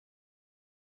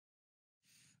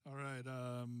All right.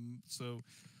 So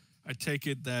I take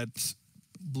it that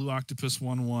Blue Octopus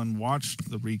 1-1 watched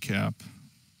the recap.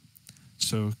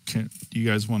 So do you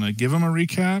guys want to give him a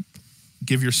recap?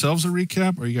 Give yourselves a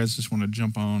recap, or you guys just want to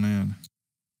jump on in?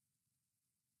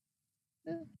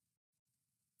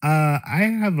 I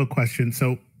have a question.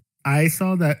 So I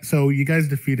saw that. So you guys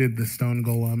defeated the stone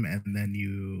golem, and then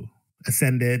you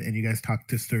ascended, and you guys talked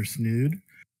to Sir Snood,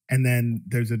 and then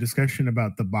there's a discussion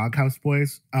about the Boghouse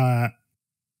boys.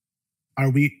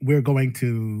 We're going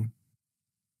to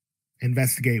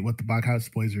investigate what the Boghouse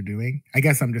boys are doing? I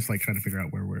guess I'm just like trying to figure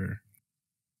out where we're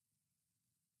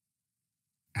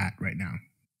at right now.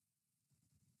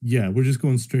 Yeah, we're just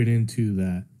going straight into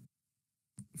that.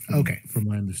 From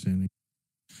my understanding.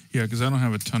 Yeah, because I don't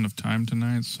have a ton of time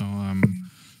tonight, so I'm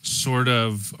sort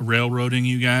of railroading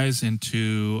you guys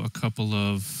into a couple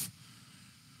of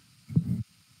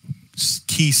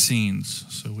key scenes,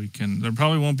 so we can. There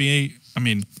probably won't be. I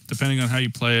mean, depending on how you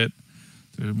play it,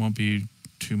 there won't be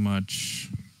too much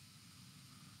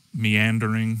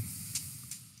meandering.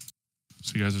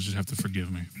 So you guys will just have to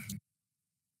forgive me.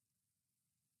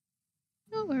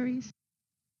 No worries.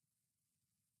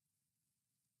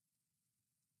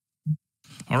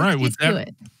 All right, with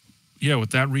that,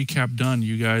 with that recap done,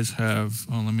 you guys have.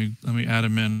 Oh, let me add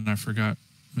him in. I forgot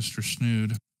Mr.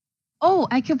 Snood. Oh,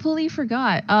 I completely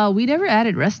forgot. We never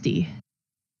added Rusty.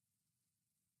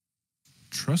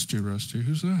 Trusty Rusty,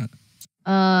 who's that?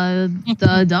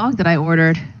 The dog that I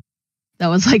ordered. That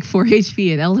was like 4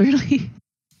 HP and elderly.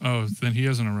 Oh, then he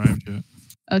hasn't arrived yet.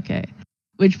 Okay.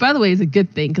 Which, by the way, is a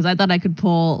good thing, because I thought I could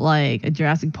pull, like, a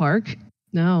Jurassic Park.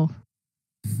 No.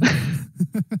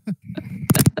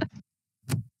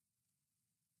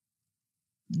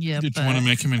 Yeah. Did you want to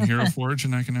make him in Hero Forge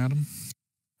and I can add him?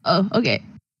 Oh, okay.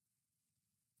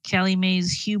 Callie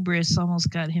May's hubris almost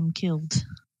got him killed.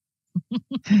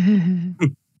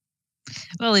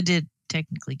 Well, it did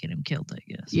technically get him killed, I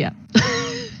guess. Yeah.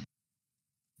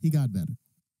 He got better.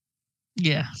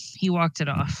 Yeah, he walked it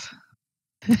off.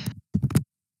 All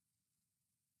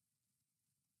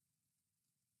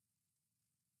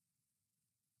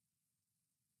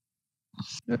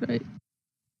right.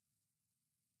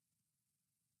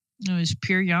 Oh, is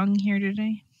Pure Young here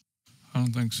today? I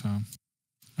don't think so.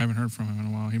 I haven't heard from him in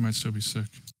a while. He might still be sick.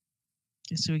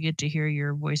 So we get to hear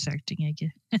your voice acting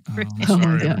again. I'm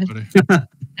sorry, everybody.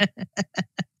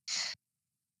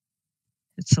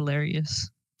 It's hilarious.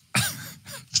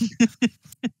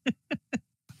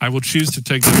 I will choose to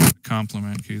take that as a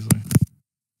compliment, Keesley.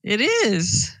 It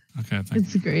is. Okay, thank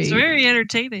It's great. It's very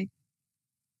entertaining.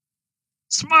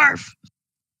 Smurf!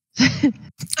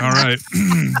 All right.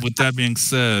 With that being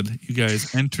said, you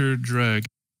guys enter Dreg.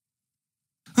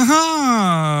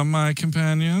 Aha, my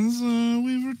companions.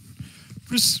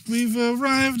 We've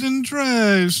arrived in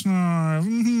Dreg.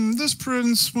 This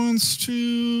prince wants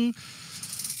to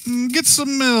get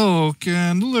some milk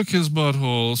and lick his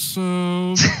butthole,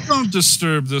 so don't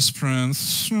disturb this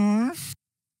prince. Snarf.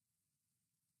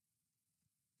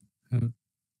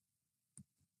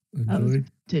 Enjoy.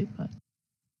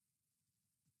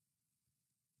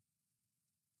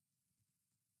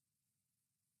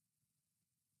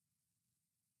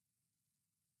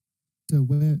 So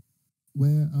where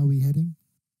are we heading?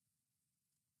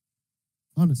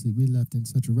 Honestly, we left in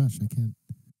such a rush. I can't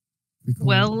recall.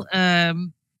 Well,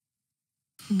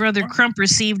 Brother Crump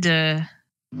received a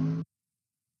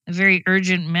very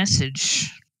urgent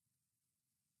message.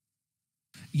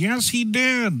 Yes, he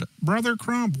did. Brother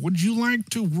Crump, would you like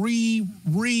to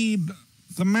reread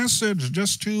the message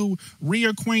just to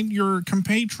reacquaint your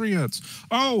compatriots?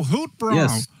 Oh, Hootbrow.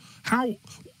 Yes.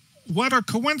 What a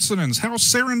coincidence. How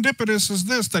serendipitous is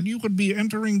this that you would be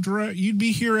entering Dreg? You'd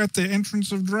be here at the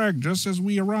entrance of Dreg just as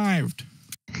we arrived.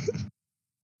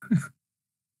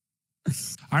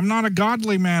 I'm not a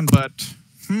godly man, but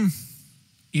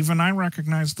even I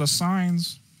recognize the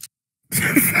signs.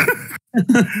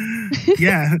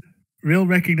 Yeah, real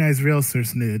recognize real, Sir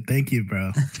Snood. Thank you,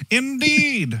 bro.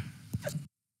 Indeed.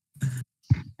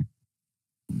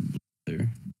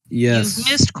 Yes. You've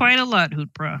missed quite a lot,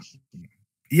 Hootbra.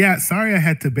 Yeah, sorry I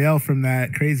had to bail from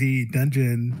that crazy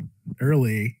dungeon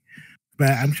early, but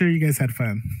I'm sure you guys had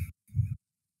fun.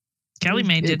 Callie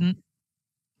May didn't.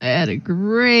 I had a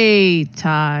great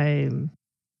time.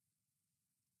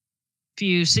 If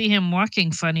you see him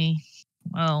walking funny,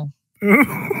 well.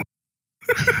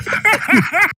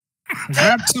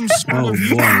 That's some sort of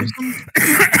euphemism.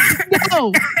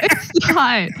 No, it's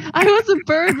not. I was a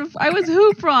bird before. I was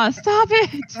Hoopra. Stop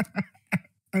it.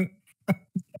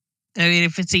 I mean,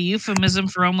 if it's a euphemism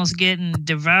for almost getting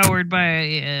devoured by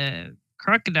a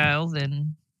crocodile,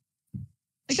 then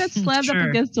I got slammed up Sure.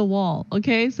 against a wall.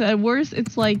 Okay, so at worst,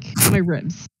 it's like my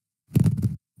ribs.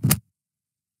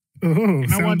 Oh, You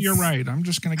know what? You're right. I'm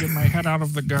just going to get my head out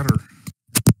of the gutter.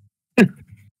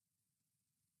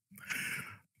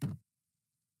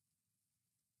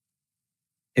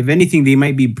 If anything, they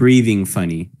might be breathing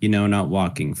funny, not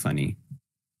walking funny.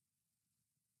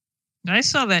 I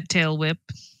saw that tail whip.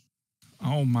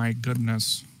 Oh my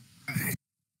goodness.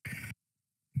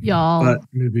 Y'all. But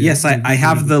Maybe yes, maybe I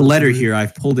have the maybe- letter here.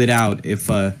 I've pulled it out. If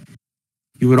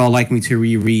you would all like me to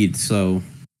reread, so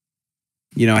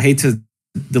I hate to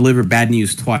deliver bad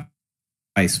news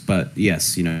twice, but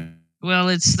yes, Well,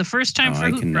 it's the first time Oh, for I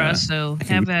Hoop can, Frost, so I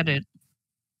can- have at it.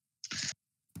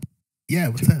 Yeah,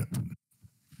 what's up?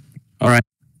 All right.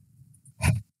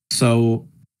 So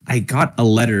I got a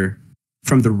letter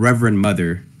from the Reverend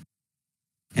Mother,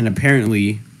 and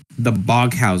apparently the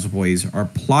Boghouse boys are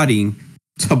plotting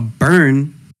to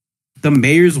burn the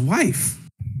mayor's wife.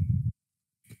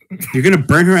 They're going to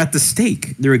burn her at the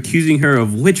stake. They're accusing her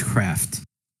of witchcraft.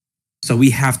 So we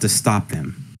have to stop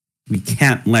them. We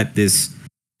can't let this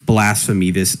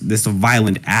blasphemy, this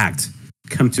violent act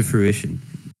come to fruition.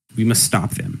 We must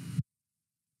stop them.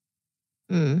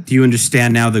 Mm. Do you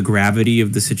understand now the gravity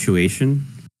of the situation?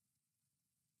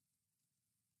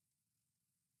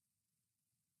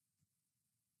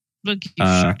 Look, you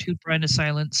shocked Hoop into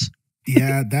silence.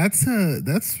 Yeah,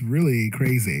 that's really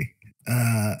crazy.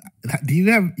 Do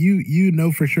you have you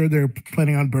know for sure they're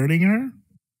planning on burning her?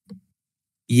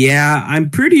 Yeah, I'm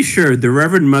pretty sure the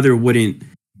Reverend Mother wouldn't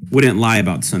lie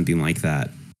about something like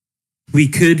that. We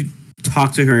could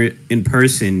talk to her in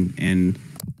person and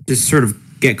just sort of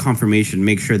get confirmation,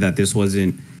 make sure that this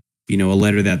wasn't, a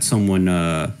letter that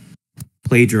someone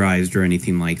plagiarized or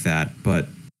anything like that. But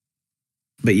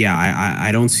yeah,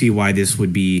 I don't see why this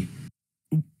would be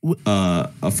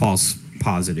a false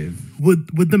positive.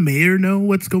 Would the mayor know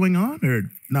what's going on or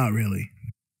not really?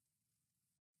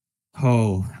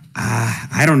 Oh,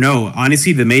 I don't know.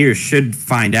 Honestly, the mayor should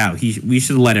find out. We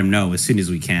should let him know as soon as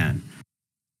we can.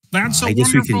 That's a I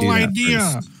guess we can wonderful do that idea.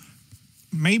 first.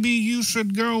 Maybe you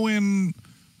should go and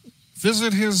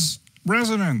visit his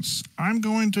residence. I'm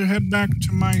going to head back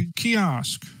to my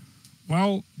kiosk.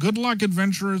 Well, good luck,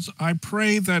 adventurers. I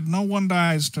pray that no one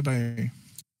dies today.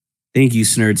 Thank you,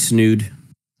 Snurd Snood.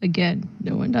 Again,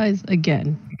 no one dies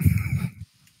again.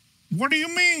 What do you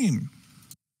mean?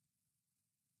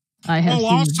 I have Oh, seen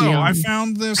also, I beyond.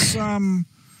 found this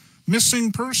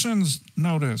missing persons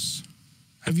notice.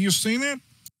 Have you seen it?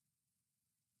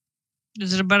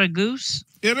 Is it about a goose?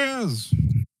 It is.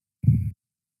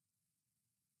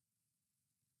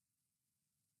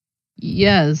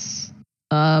 Yes.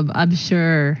 I'm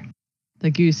sure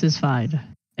the goose is fine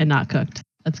and not cooked.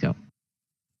 Let's go.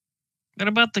 What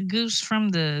about the goose from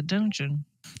the dungeon?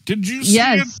 Did you see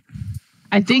it? Yes.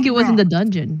 I think it was in the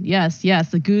dungeon. Yes.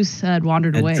 The goose had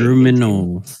wandered At away.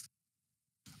 Druminol.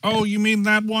 Oh, you mean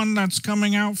that one that's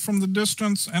coming out from the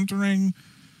distance, entering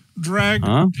Dreg?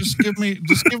 Huh? Just give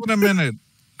it a minute.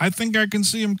 I think I can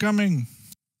see him coming.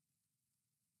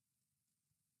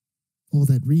 All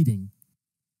that reading.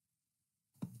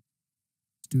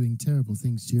 It's doing terrible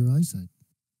things to your eyesight.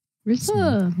 Where's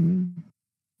the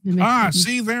mimic Ah, button?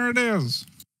 see, there it is.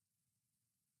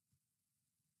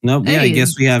 Nope. Yeah, I Hey.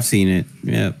 guess we have seen it.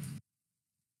 Yeah.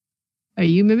 Are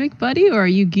you mimic buddy or are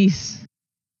you geese?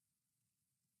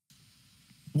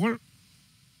 What?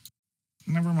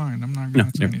 Never mind. I'm not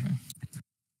going to say never- anything.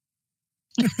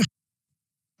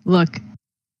 Look,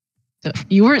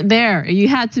 you weren't there. You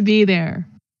had to be there.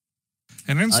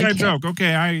 An inside Okay. joke.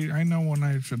 Okay, I know when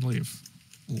I should leave.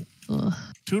 Ugh.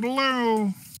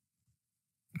 Toodaloo.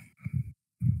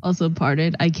 Also,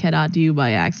 pardon, I cannot do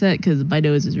my accent because my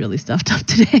nose is really stuffed up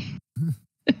today.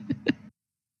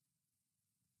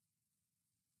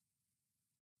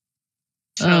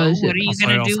 So, Oh, shit. what are you I'll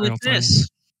going to say, do I'll with say. this?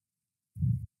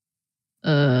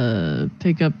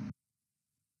 Pick up.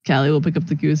 Callie will pick up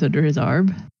the goose under his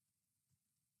arm.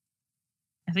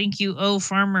 I think you owe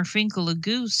Farmer Finkel a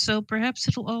goose, so perhaps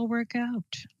it'll all work out.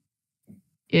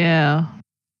 Yeah.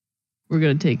 We're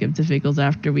going to take him to Fickles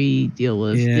after we deal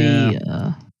with Yeah.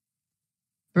 the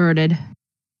birded.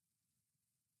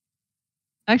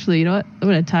 Actually, you know what? I'm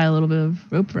going to tie a little bit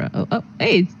of rope around. Oh,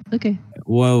 hey. Okay.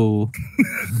 Whoa.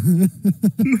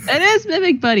 It is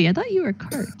Mimic Buddy. I thought you were a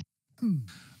cart.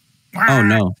 Oh,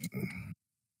 no.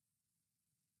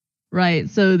 Right.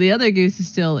 So the other goose is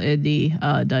still in the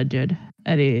dungeon.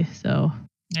 Eddie. So.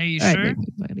 Are you All right, sure?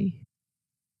 Mimic Buddy.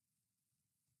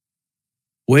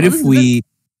 What Oh, if this is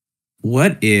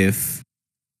what if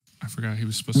I forgot he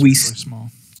was supposed to We be s- really small.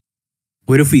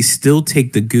 what if we still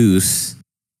take the goose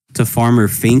to Farmer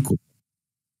Finkel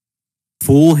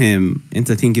fool him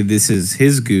into thinking this is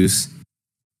his goose,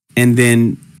 and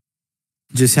then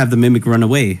just have the mimic run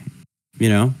away, you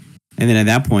know? And then at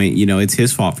that point, you know, it's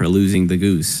his fault for losing the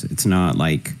goose. It's not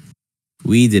like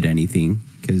we did anything,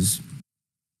 because...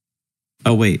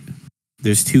 Oh, wait.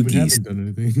 There's two We geese. haven't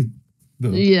done anything. No.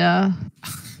 Yeah.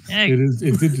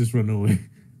 It did just run away,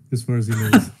 as far as he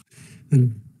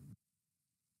knows.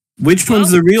 Which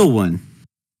one's the real one?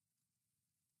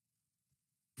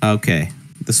 Okay,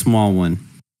 the small one.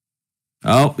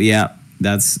 Oh, yeah.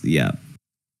 Yeah.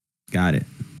 Got it.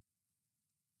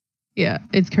 Yeah,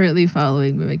 it's currently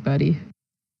following Mimic Buddy.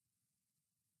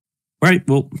 All right,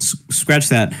 well, scratch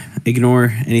that. Ignore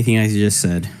anything I just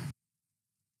said.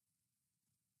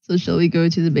 So shall we go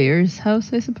to the mayor's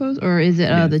house, I suppose? Or is it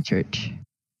Yeah. the church?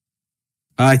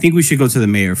 I think we should go to the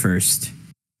mayor first.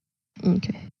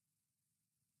 Okay.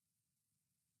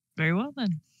 Very well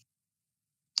then.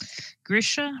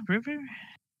 Grisha, River,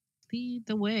 lead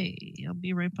the way. I'll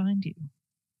be right behind you.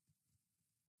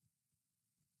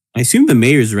 I assume the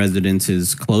mayor's residence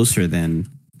is closer than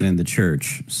the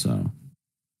church, so...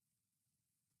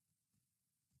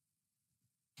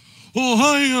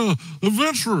 Oh, hey,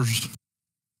 adventurers.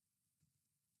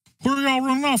 Where are y'all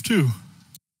running off to?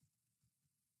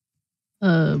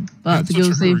 About to In go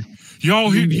such a see.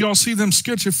 hurry. Y'all see them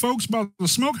sketchy folks by the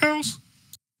smokehouse?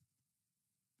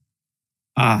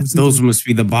 Those must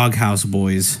be the Boghouse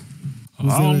boys.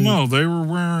 Was I there don't a- know. They were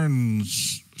wearing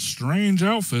strange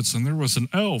outfits, and there was an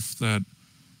elf that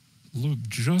looked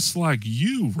just like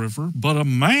you, River, but a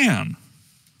man.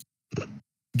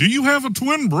 Do you have a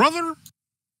twin brother?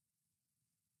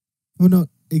 Oh, not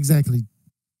exactly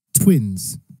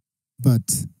twins, but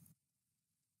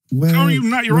where? How are you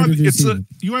not? You're where either, did you it's see a, them?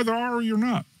 you either are or you're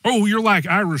not. Oh, you're like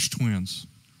Irish twins,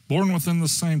 born within the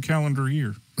same calendar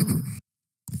year.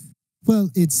 Well,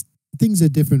 things are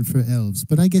different for elves,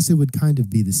 but I guess it would kind of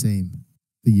be the same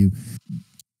for you.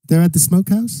 They're at the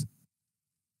smokehouse.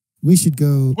 We should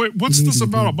go. Wait, what's We need this to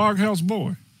about go. a Boghouse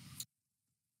boy?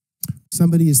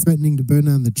 Somebody is threatening to burn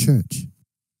down the church.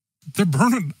 They're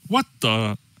burning. What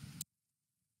the?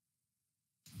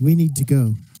 We need to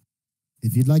go.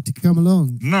 If you'd like to come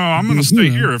along. No, I'm Be going a to stay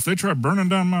hero. here. If they try burning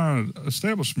down my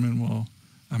establishment, well,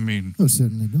 I mean, Oh,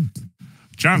 certainly not.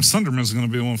 John Sunderman's going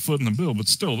to be the one footing the bill, but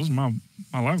still, this is my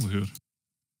livelihood.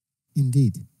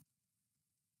 Indeed.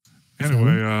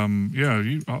 Anyway, yeah,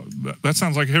 that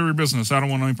sounds like hairy business. I don't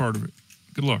want any part of it.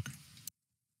 Good luck.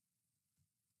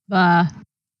 I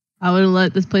wouldn't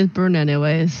let this place burn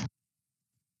anyways.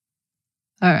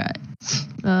 Alright.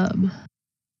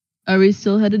 Are we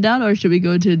still headed down or should we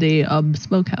go to the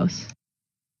smokehouse?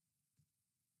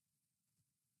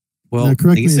 Well, Now, correct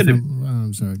like me I said, if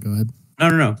I'm sorry. Go ahead.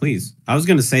 no, please. I was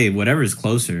going to say whatever is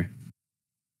closer.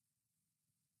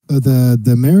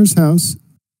 The mayor's house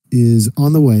is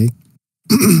on the way.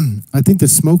 I think the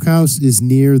smokehouse is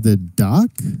near the dock,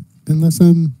 unless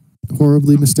I'm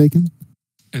horribly mistaken.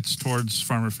 It's towards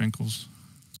Farmer Finkel's.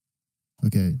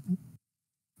 Okay.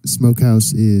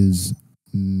 Smokehouse is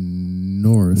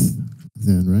north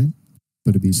then, right?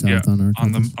 But it'd be south Yeah, on our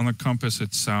on compass. the compass,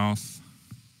 it's south,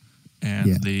 and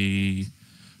Yeah. the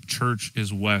church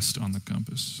is west on the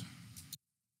compass.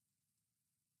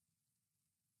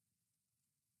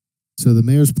 So the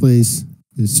mayor's place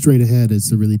is straight ahead.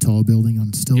 It's a really tall building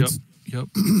on stilts. Yep.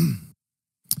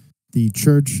 The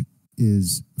church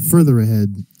is further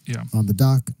ahead Yeah. on the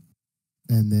dock,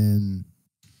 and then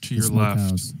To the your left.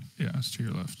 smokehouse. Yeah, it's to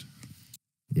your left.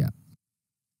 Yeah.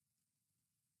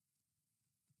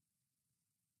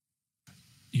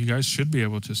 You guys should be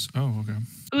able to. Oh, okay.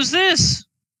 Who's this?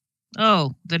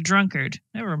 Oh, the drunkard.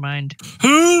 Never mind.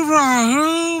 Hoorah!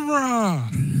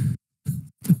 Hoorah!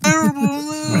 Terrible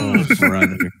news.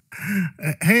 brother.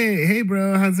 Hey,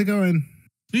 bro, how's it going?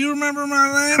 Do you remember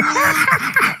my name?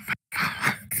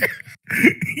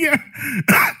 Yeah.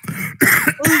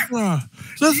 Hoorah!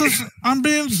 I'm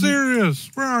being serious.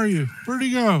 Where are you? Where'd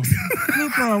he go?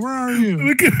 Hoorah, where are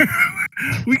you?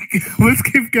 Let's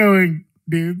keep going,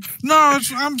 dude. No,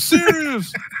 I'm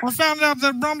serious. I found out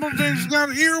that Rumbledick's got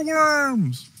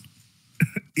earworms.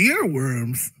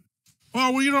 Earworms.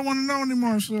 Oh, well, you don't want to know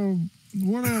anymore, so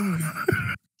whatever.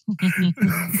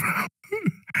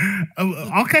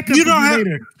 I'll catch up You with don't you have-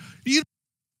 later.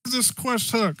 This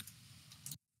quest hook.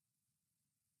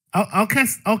 I'll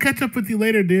catch up with you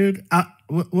later, dude.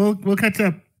 We'll catch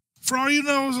up. For all you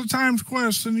know, it was a times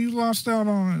quest, and you lost out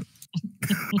on it.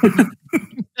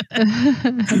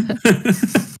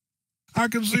 I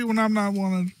can see when I'm not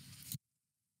wanted.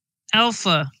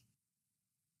 Alpha.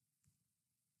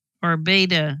 Or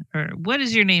Beta. Or what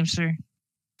is your name, sir?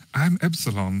 I'm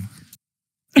Epsilon.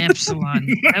 Epsilon.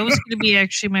 That was going to be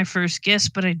actually my first guess,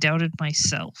 but I doubted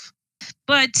myself.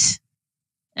 But,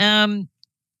 have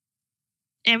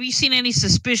you seen any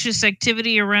suspicious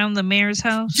activity around the mayor's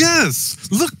house? Yes!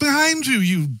 Look behind you,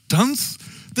 you dunce!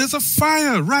 There's a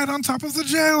fire right on top of the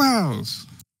jailhouse!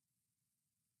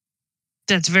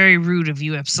 That's very rude of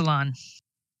you, Epsilon.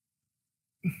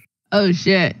 Oh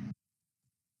shit.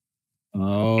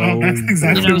 Oh, that's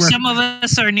exactly where some of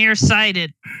us are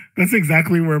nearsighted. That's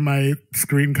exactly where my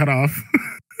screen cut off.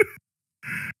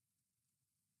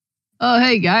 Oh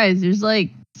hey guys, there's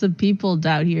like some people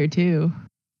down here too.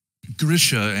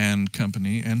 Grisha and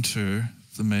company enter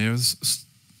the mayor's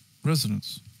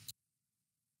residence.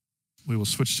 We will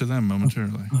switch to them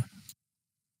momentarily.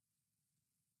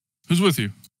 Who's with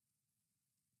you?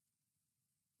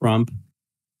 Rump.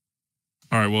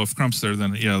 All right, well, if Crump's there,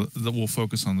 then yeah, we'll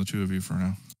focus on the two of you for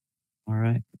now. All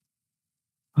right.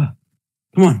 Come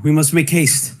on, we must make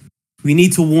haste. We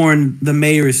need to warn the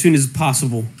mayor as soon as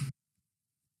possible.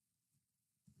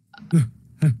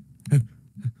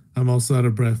 I'm also out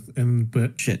of breath,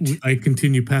 but Shit. I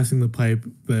continue passing the pipe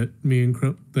that me and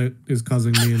Crump that is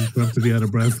causing me and Crump to be out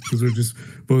of breath because we're just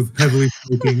both heavily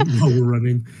smoking while we're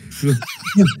running.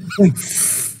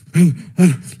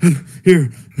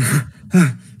 Here.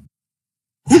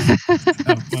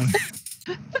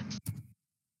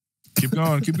 Keep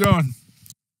going, keep going.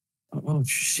 Oh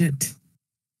shit!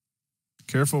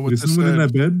 Careful with Is this. someone in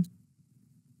that bed?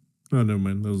 Oh, never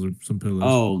mind. Those are some pillows.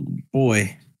 Oh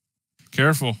boy!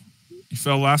 Careful. You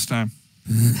fell last time.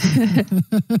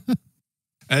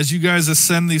 As you guys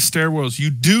ascend these stairwells, you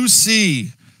do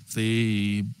see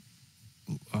the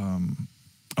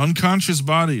unconscious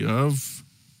body of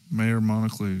Mayor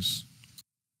Monocles.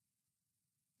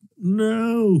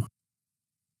 No.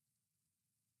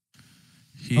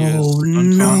 He is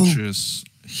unconscious.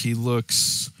 No. He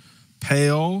looks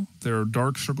pale. There are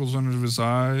dark circles under his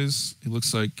eyes. He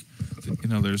looks like,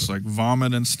 there's like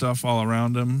vomit and stuff all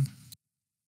around him.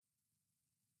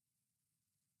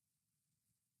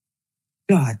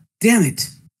 God damn it.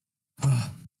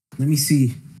 Let me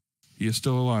see. He is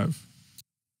still alive.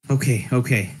 Okay.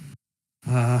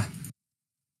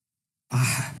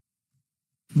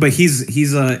 But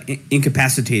he's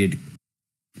incapacitated.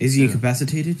 Is he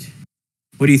incapacitated?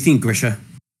 What do you think, Grisha?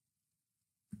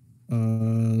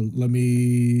 Let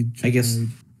me check. I guess.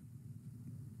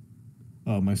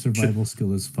 My survival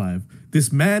skill is 5.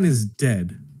 This man is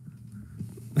dead.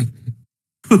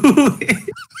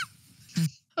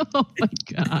 Oh my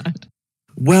god.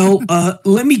 Well,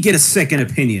 let me get a second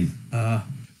opinion.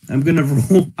 I'm gonna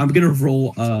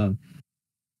roll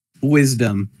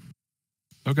wisdom.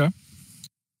 Okay.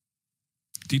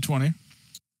 D20.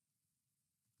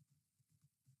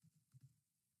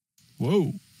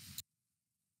 Whoa.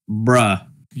 Bruh.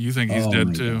 You think he's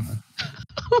dead too.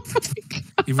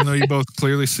 Even though you both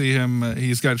clearly see him,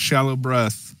 he's got shallow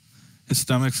breath. His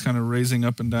stomach's kind of raising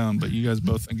up and down, but you guys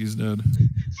both think he's dead.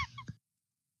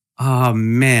 Oh,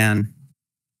 man.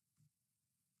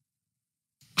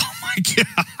 Oh, my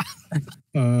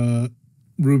God.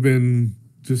 Ruben,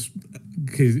 just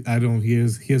because he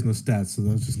has no stats, so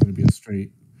that's just going to be a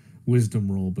straight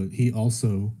wisdom roll, but he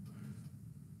also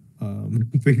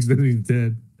thinks that he's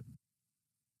dead.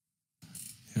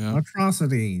 Yeah.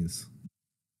 Atrocities.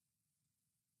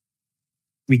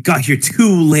 We got here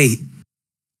too late.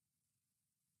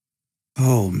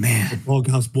 Oh, man. The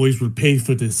Boghouse boys would pay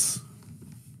for this.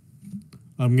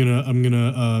 I'm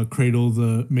gonna cradle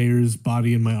the mayor's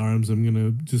body in my arms. I'm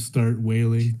gonna just start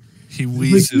wailing. He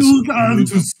wheezes. You got him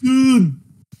too soon.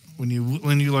 When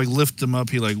you like lift him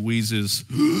up, he like wheezes.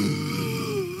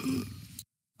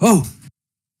 Oh,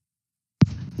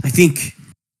 I think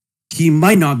he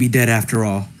might not be dead after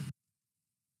all.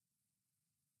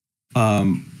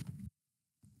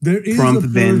 There is Trump a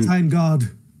Valentine God.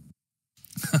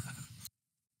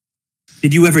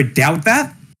 Did you ever doubt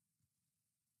that?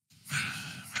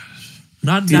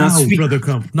 Not now, Brother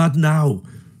Crump. Not now.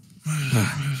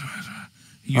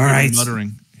 All right.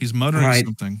 Muttering. He's muttering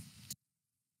something.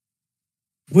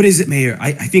 What is it, Mayor?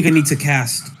 I think I need to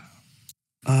cast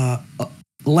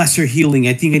lesser healing.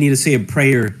 I think I need to say a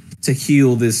prayer to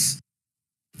heal this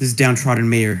downtrodden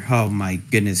mayor. Oh my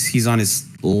goodness. He's on his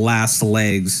last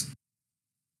legs.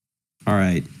 All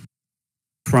right.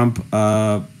 Trump,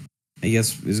 I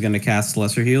guess, is going to cast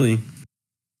lesser healing.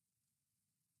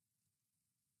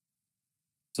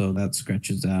 So that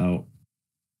scratches out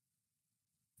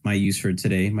my use for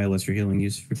today, my lesser healing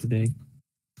use for today.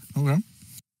 Okay.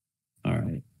 All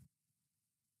right.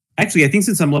 Actually, I think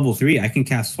since I'm level 3, I can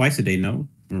cast twice a day, no?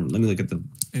 Let me look at the...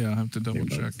 Yeah, I have to double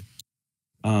check.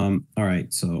 All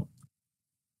right, so...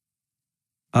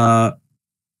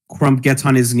 Crump gets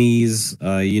on his knees,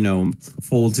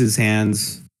 folds his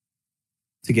hands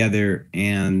together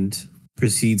and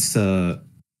proceeds to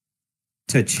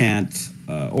chant,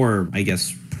 or I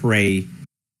guess pray,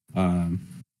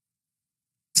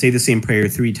 say the same prayer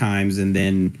 3 times, and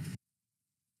then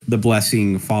the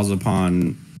blessing falls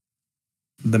upon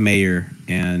the mayor,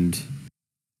 and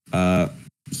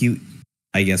he,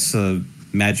 I guess,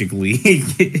 magically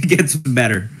gets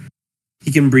better.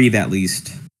 He can breathe at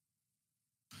least.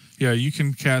 Yeah, you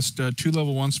can cast 2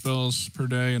 level 1 spells per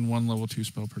day and 1 level 2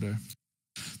 spell per day.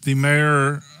 The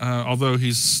mayor, although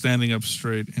he's standing up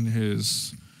straight in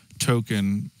his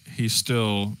token, he's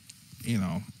still,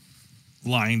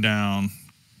 lying down,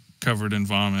 covered in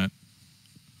vomit,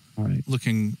 All right.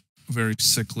 looking very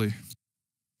sickly.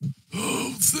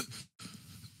 Oh,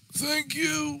 thank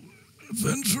you,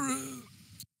 adventurer.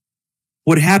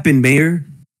 What happened, Mayor?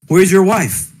 Where's your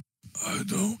wife? I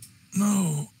don't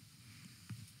know.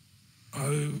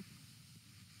 I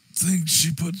think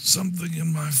she put something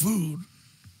in my food.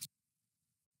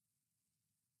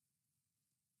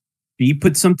 She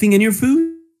put something in your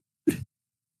food?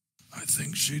 I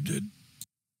think she did.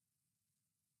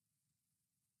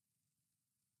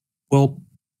 Well,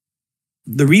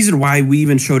 the reason why we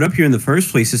even showed up here in the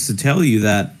first place is to tell you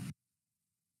that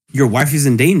your wife is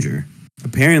in danger.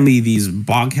 Apparently, these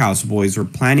Boghouse boys were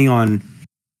planning on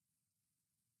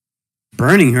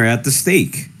burning her at the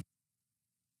stake.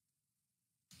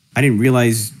 I didn't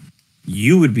realize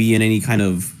you would be in any kind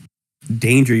of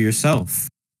danger yourself.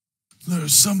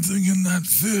 There's something in that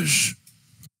fish.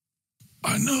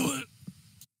 I know it.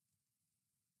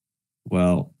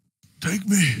 Well, Take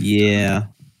me. yeah,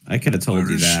 I could have told Where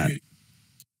you is that.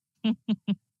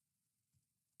 she?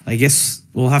 I guess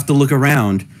we'll have to look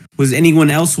around. Was anyone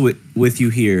else with you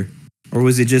here? Or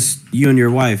was it just you and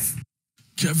your wife?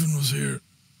 Kevin was here,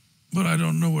 but I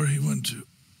don't know where he went to.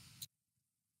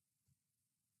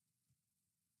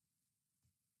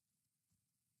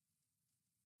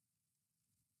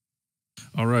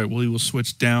 All right, we will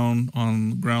switch down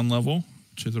on ground level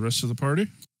to the rest of the party.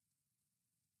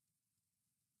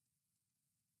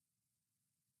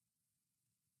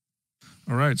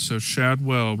 All right, so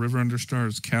Shadwell, River Under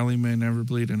Stars, Callie May Never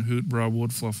Bleed, and Hoot Bra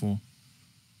Woodfluffle.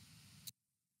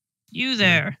 You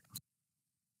there.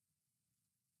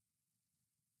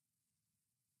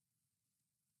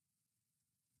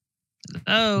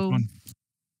 Hello.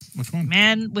 Which one?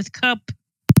 Man with cup.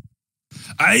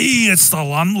 Aye, it's the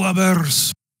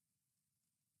landlubbers.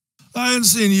 I ain't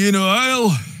seen you in a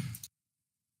while.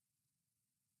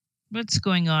 What's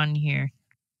going on here?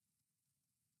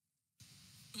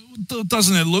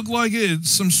 Doesn't it look like it? It's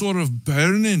some sort of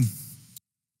burning.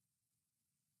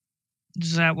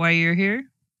 Is that why you're here?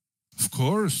 Of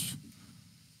course.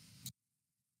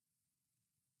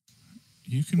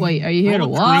 You can. Wait, are you here to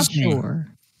roll a watch charisma. or?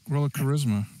 Roll a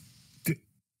charisma.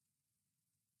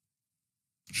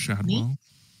 Shadwell.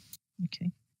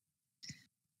 Okay.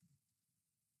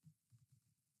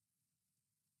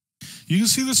 You can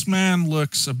see this man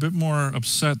looks a bit more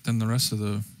upset than the rest of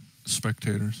the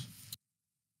spectators.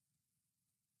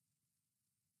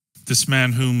 This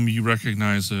man whom you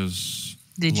recognize as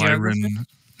The Lyron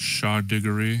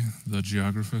Shawdiggery, the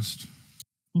geographist.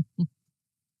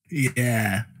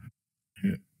 Yeah.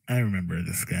 I remember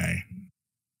this guy.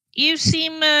 You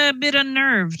seem a bit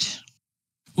unnerved.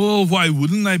 Well, why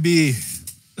wouldn't I be?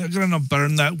 They're gonna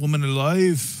burn that woman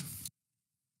alive.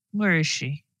 Where is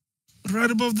she?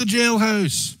 Right above the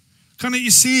jailhouse. Can't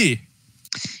you see?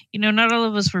 You know, not all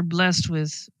of us were blessed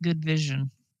with good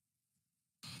vision.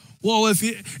 Well, if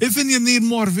you need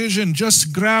more vision,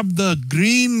 just grab the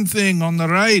green thing on the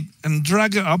right and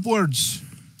drag it upwards.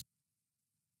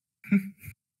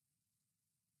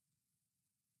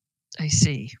 I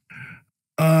see.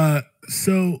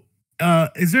 So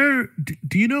is there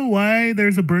do you know why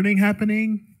there's a burning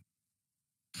happening?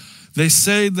 They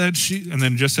say that she, and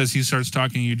then just as he starts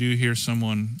talking, you do hear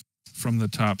someone from the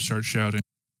top start shouting.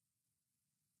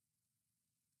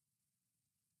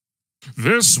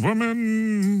 This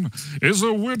woman is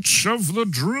a witch of the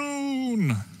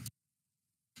Droon.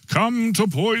 Come to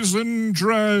poison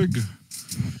Dreg.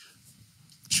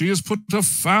 She has put a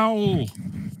foul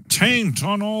taint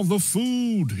on all the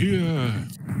food here.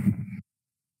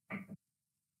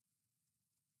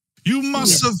 You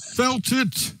must have felt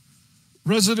it,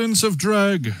 residents of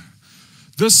Dreg.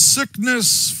 The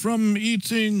sickness from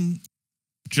eating.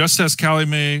 Just as Callie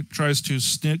May tries to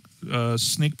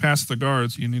sneak past the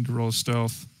guards, you need to roll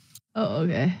stealth. Oh,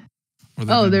 okay. Or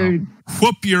Oh, they're.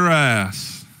 whoop your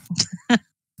ass.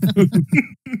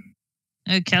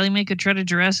 Callie May could try to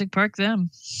Jurassic Park them.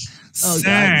 Oh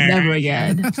God, never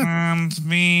again. Can't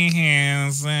be here,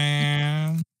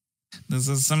 sir. This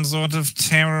is some sort of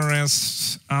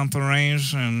terrorist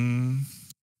operation.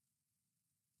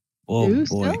 Oh Do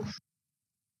boy. stuff?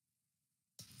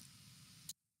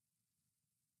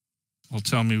 Well,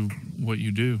 tell me what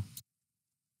you do.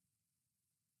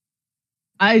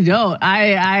 I don't.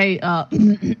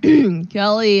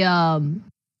 Kelly,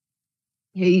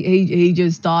 he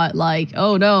just thought like,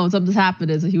 oh no, something's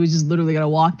happening. So he was just literally gonna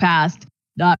walk past,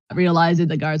 not realizing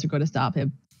the guards were gonna stop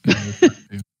him.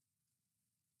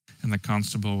 And the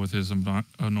constable with his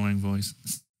annoying voice.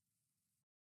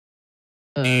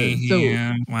 So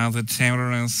While the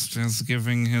terrorist is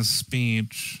giving his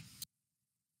speech.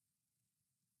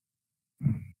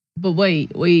 but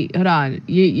wait, hold on.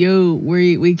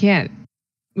 We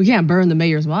can't burn the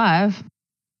mayor's wife.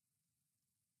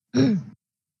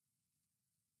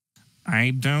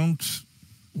 I don't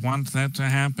want that to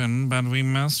happen, but we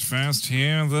must first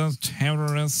hear the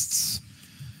terrorist's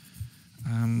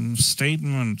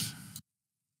statement.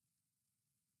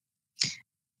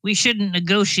 We shouldn't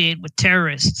negotiate with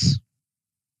terrorists.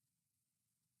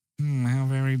 How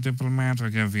very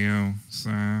diplomatic of you,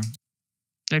 sir.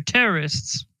 They're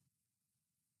terrorists.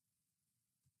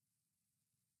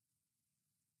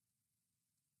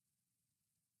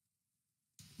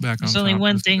 There's only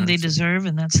one thing they deserve,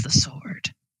 and that's the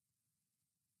sword.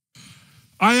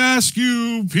 I ask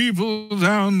you, people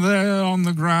down there on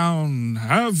the ground,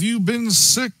 have you been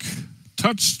sick,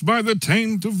 touched by the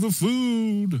taint of the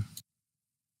food?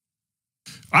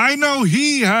 I know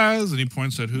he has, and he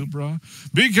points at Hoopra,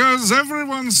 because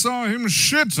everyone saw him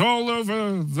shit all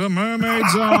over the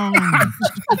mermaid's arm.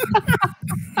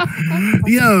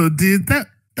 Yo, dude, that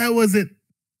wasn't.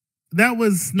 That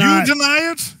was not. You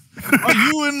deny it? Are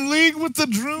you in league with the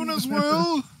Droon as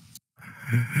well?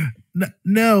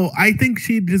 No, I think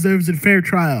she deserves a fair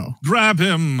trial. Grab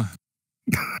him.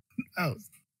 Oh,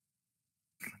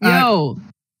 Yo,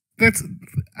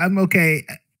 I'm okay.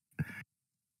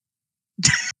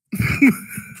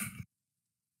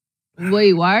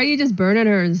 wait, why are you just burning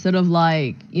her instead of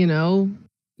like,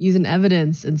 using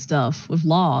evidence and stuff with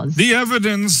laws? The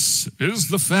evidence is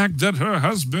the fact that her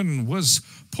husband was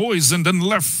poisoned and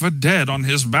left for dead on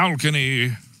his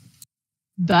balcony.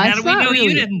 How do we know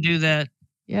you didn't do that?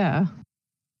 Yeah.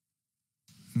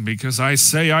 Because I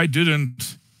say I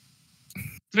didn't.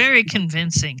 Very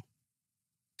convincing.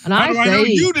 And How do I know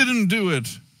say you didn't do it?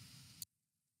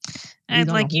 I'd on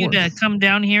a like you to horse. come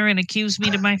down here and accuse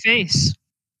me to my face.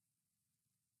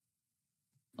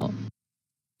 Oh,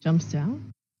 jumps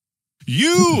down.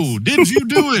 Did you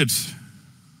do it?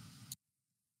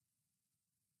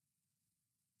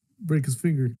 Break his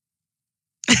finger.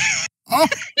 Oh,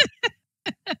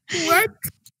 what?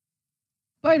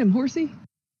 Fight him, horsey.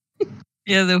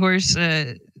 Yeah, the horse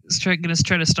is going to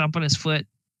try to stomp on his foot.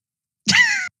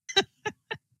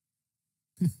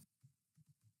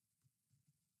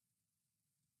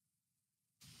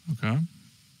 Okay.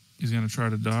 He's going to try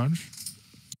to dodge.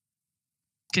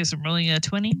 Okay, so I'm rolling a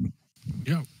 20.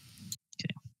 Yep. Okay.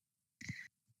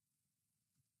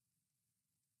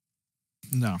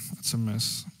 No, that's a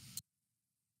miss.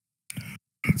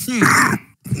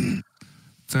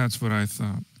 That's what I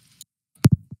thought.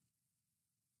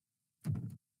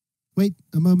 Wait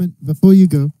a moment before you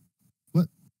go. What?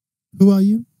 Who are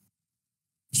you?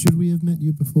 Should we have met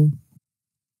you before?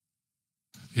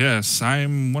 Yes,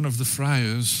 I'm one of the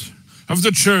friars of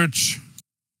the church.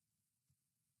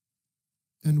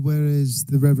 And where is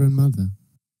the Reverend Mother?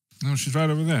 No, she's right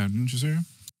over there. Didn't you see her?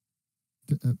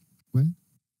 Where?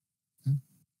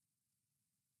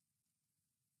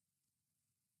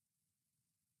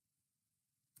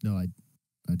 No, I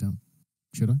don't.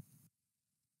 Should I?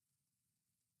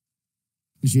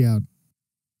 Is she out?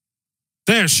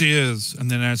 There she is. And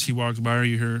then as he walks by her,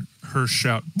 you hear her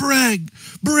shout, Breg!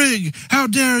 Brig! How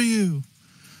dare you!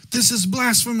 This is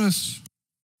blasphemous!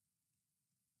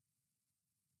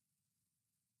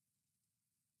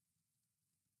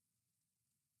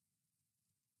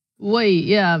 Wait,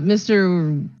 yeah,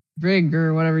 Mr. Dreg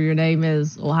or whatever your name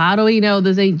is. Well, how do we know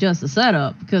this ain't just a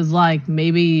setup? Because, like,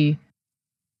 maybe,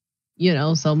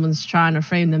 someone's trying to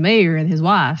frame the mayor and his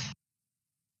wife.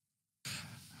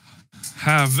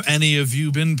 Have any of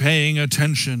you been paying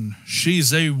attention?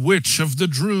 She's a witch of the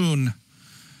Droon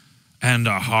and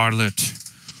a harlot.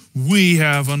 We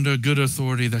have under good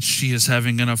authority that she is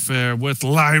having an affair with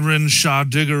Lyran Shah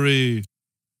Diggory.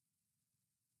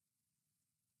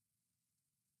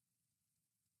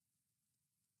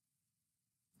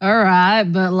 All right,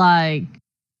 but, like,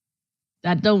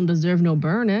 that don't deserve no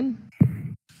burning.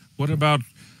 What about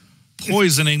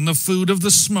poisoning the food of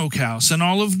the smokehouse and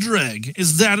all of Dreg.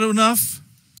 Is that enough?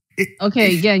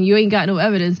 Okay, again, you ain't got no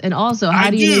evidence. And also, how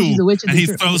I do you know she's a witch? And he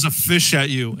throws a fish at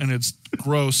you, and it's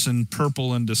gross and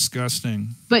purple and disgusting.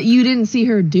 But you didn't see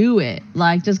her do it.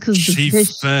 Like, just because the She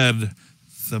fish... fed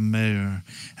the mayor,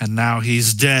 and now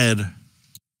he's dead.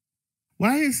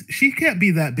 Why is she can't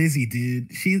be that busy,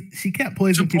 dude? She can't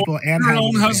poison To people and her have own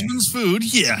an affair. husband's food,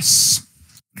 yes.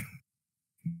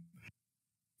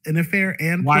 An affair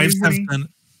and Wives poisoning?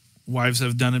 wives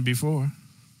have done it before.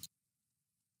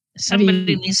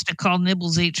 Somebody needs to call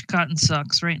Nibbles H Cotton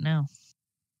Socks right now.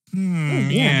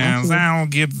 Yes, I'll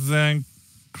get the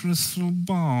crystal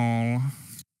ball.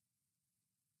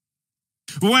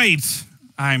 Wait,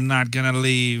 I'm not gonna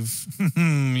leave.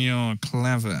 You're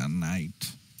clever,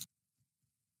 Knight.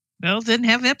 Well, then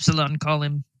have Epsilon call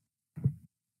him.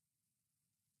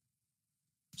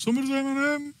 Somebody's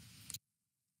M&M.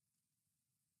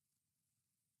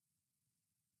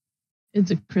 It's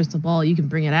a crystal ball. You can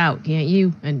bring it out, can't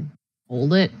you? And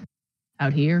hold it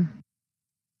out here.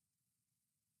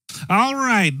 All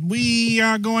right, we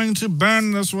are going to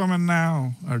burn this woman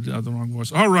now. Or the wrong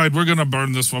voice. All right, we're going to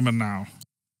burn this woman now.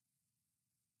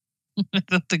 I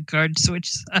thought the guard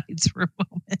switched sides for a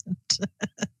moment.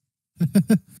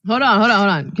 Hold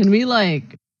on. Can we,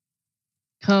 like,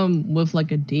 come with,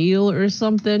 like, a deal or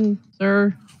something,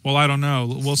 sir? Well, I don't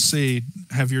know. We'll see.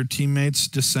 Have your teammates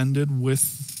descended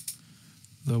with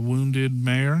the wounded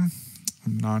mayor?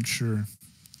 I'm not sure.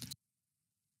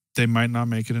 They might not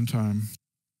make it in time.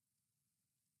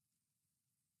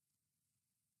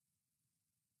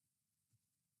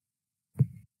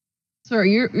 Sir,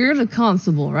 you're the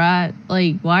constable, right?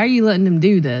 Like, why are you letting him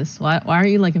do this? Why are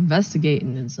you, like,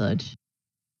 investigating and such?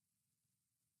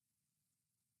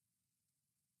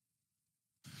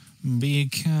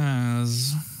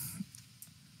 Because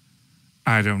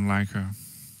I don't like her.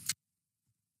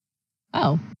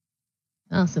 Oh.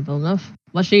 That's simple enough.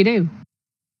 What'd she do?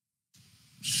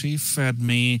 She fed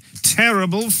me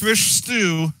terrible fish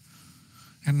stew,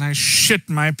 and I shit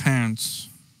my pants.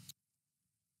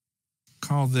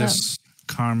 Call this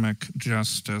karmic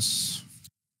justice.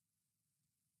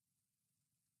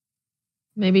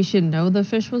 Maybe she didn't know the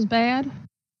fish was bad?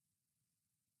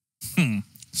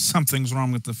 Something's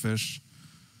wrong with the fish.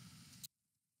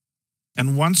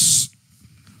 And once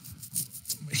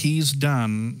he's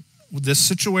done with this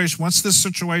situation, once this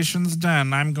situation's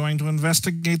done, I'm going to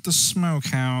investigate the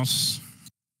smokehouse.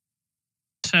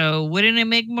 So, wouldn't it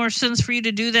make more sense for you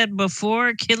to do that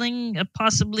before killing a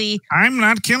possibly... I'm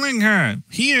not killing her.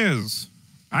 He is.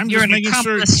 You're an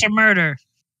accomplice to murder.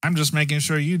 I'm just making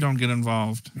sure you don't get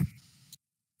involved.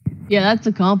 Yeah, that's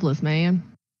accomplice, man.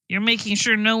 You're making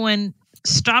sure no one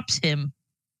stops him.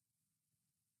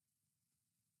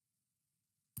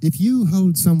 If you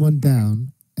hold someone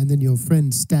down and then your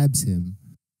friend stabs him,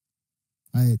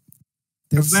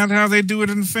 Is that how they do it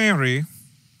in Fairy?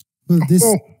 Well,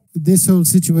 this whole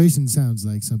situation sounds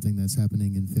like something that's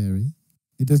happening in Fairy.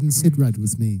 It doesn't sit right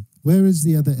with me. Where is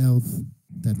the other elf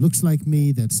that looks like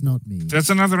me that's not me? There's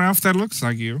another elf that looks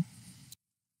like you.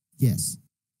 Yes.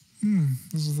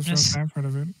 This is the first I've heard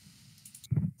of it.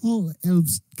 All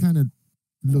elves kind of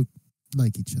look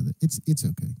like each other. It's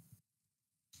okay.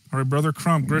 All right, Brother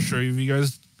Crump, Grisha, have you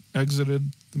guys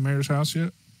exited the mayor's house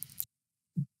yet?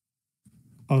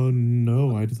 Oh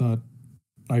no, I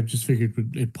just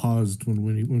figured it paused when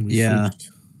we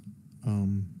switched.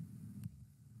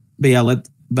 But yeah,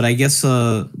 but I guess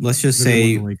let's just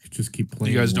say just keep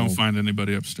playing. You guys don't find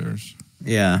anybody upstairs.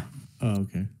 Yeah. Oh,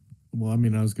 okay. Well, I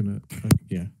mean, I was gonna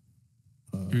yeah.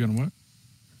 You're gonna what?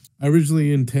 I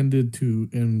originally intended to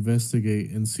investigate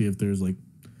and see if there's like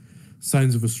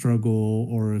signs of a struggle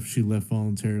or if she left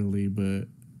voluntarily, but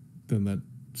then that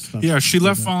stuff. Yeah, she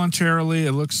left voluntarily.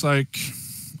 It looks like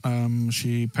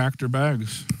she packed her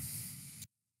bags.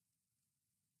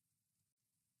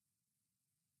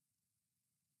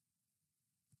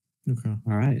 Okay.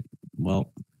 All right.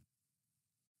 Well,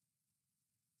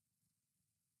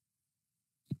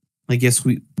 I guess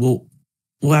we'll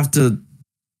have to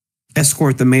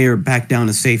escort the mayor back down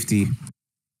to safety.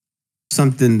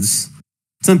 Something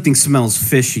smells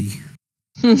fishy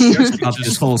about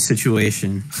this whole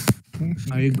situation.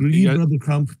 I agree, Brother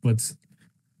Crump, but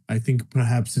I think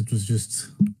perhaps it was just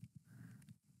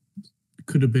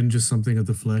could have been just something of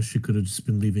the flesh. You could have just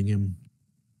been leaving him.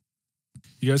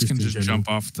 You guys Just can in just general. jump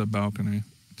off the balcony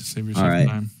to save yourself All right.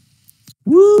 time.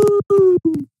 Woo!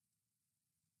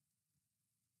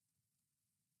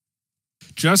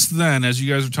 Just then, as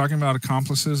you guys are talking about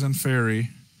accomplices and Fairy,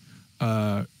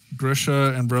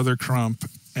 Grisha and Brother Crump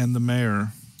and the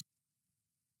mayor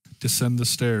descend the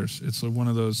stairs. It's one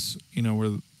of those,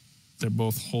 where They're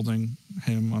both holding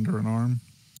him under an arm.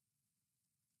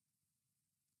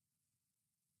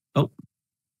 Oh,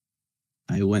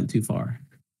 I went too far.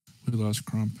 We lost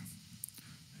Crump.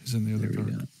 He's in the other There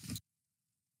we door.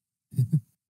 go.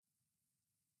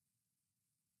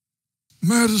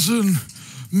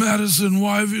 Madison,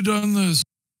 why have you done this?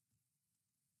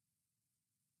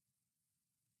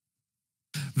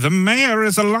 The mayor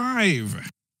is alive.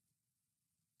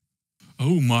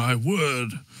 Oh my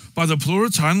word. By the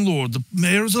Pluraltine Lord, the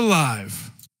mayor is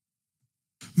alive.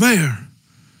 Mayor,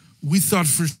 we thought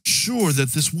for sure that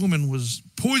this woman was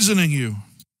poisoning you.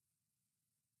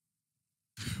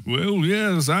 Well,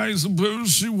 yes, I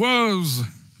suppose she was.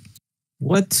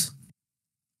 What?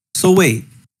 So wait,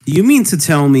 you mean to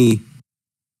tell me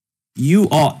you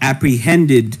all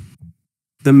apprehended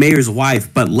the mayor's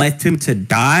wife but left him to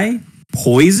die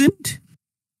poisoned?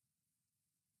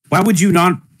 Why would you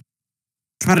not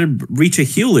try to reach a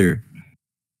healer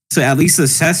to at least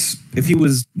assess if he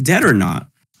was dead or not?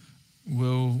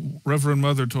 Well, Reverend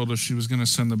Mother told us she was going to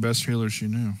send the best healer she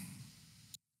knew.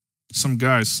 Some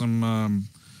guy, I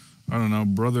don't know,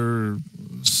 Brother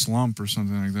Slump or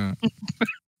something like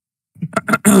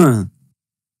that.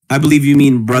 I believe you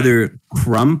mean Brother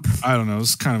Crump. I don't know.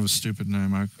 It's kind of a stupid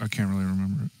name. I can't really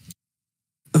remember it.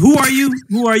 Who are you?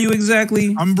 Who are you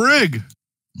exactly? I'm Brig.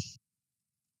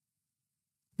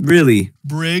 Really?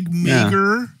 Brig Yeah.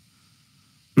 Meager.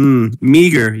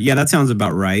 Meager. Yeah, that sounds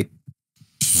about right.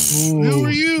 Who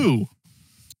are you?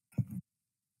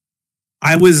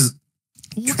 I was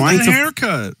Look trying at the to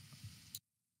haircut.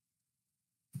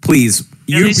 please. At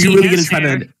You least he really gonna has try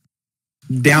hair. to down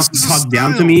This is a talk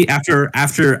down to style. me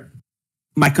after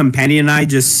my companion and I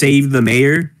just saved the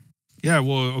mayor? Yeah,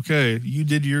 well, okay. You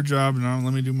did your job, now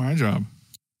let me do my job.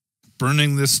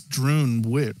 Burning this Droon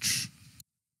witch.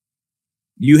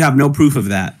 You have no proof of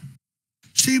that.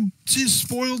 She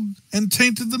spoiled and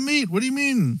tainted the meat. What do you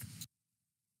mean?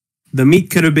 The meat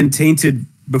could have been tainted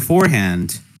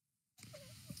beforehand.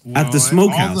 At the All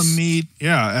smokehouse. the meat,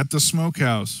 yeah, at the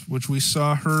smokehouse, which we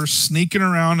saw her sneaking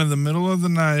around in the middle of the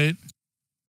night.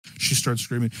 She starts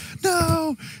screaming,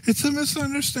 "No, it's a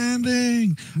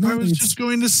misunderstanding. No, I was it's- just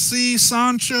going to see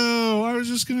Sancho. I was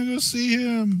just going to go see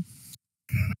him."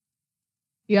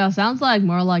 Yeah, sounds like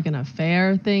more like an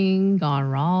affair thing gone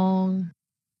wrong.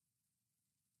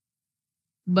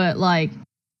 But like,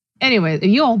 anyway, if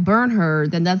you all burn her,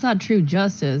 then that's not true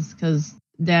justice, because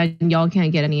then y'all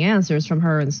can't get any answers from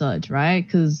her and such, right?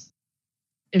 Because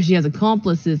if she has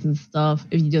accomplices and stuff,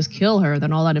 if you just kill her,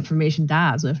 then all that information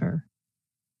dies with her.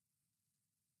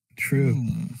 True.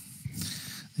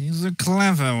 He's a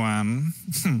clever one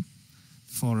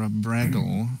for a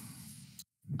braggle.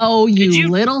 Oh, Did you you-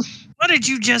 little. What did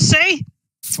you just say?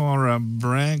 For a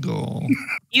braggle.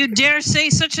 You dare say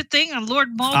such a thing on Lord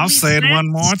Maltby's I'll say it one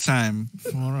set? more time. For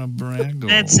a braggle.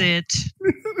 That's it.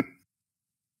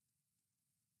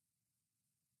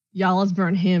 Y'all, let's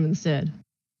burn him instead.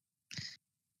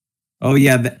 Oh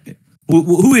yeah,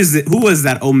 who is it? Who was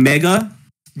that? Omega?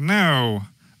 No,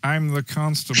 I'm the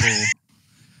constable.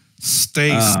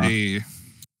 Stacy.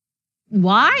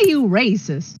 Why are you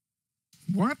racist?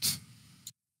 What?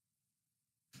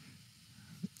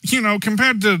 You know,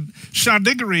 compared to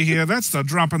Shadiggery here, that's the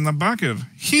drop in the bucket.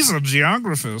 He's a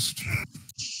geographist.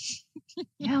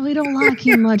 Yeah, we don't like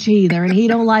him much either, and he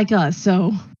don't like us,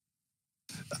 so.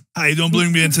 Hey, don't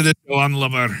bring me into this, Johan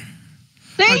lover.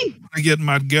 See? I get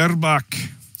my girl back.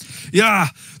 Yeah,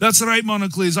 that's right,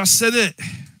 Monocles. I said it.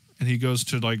 And he goes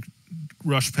to like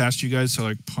rush past you guys to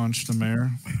like punch the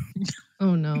mayor.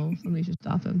 Oh no, somebody should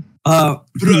stop him.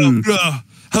 Bruh,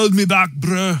 hold me back,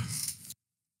 bruh.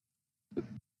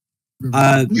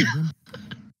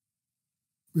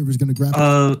 River's gonna grab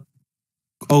it.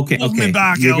 Okay, Hold okay. me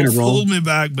back, You're Elf. gonna roll. Hold me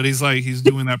back. But he's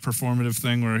doing that performative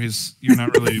thing where you're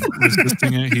not really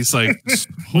resisting it. He's like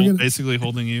basically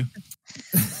holding you.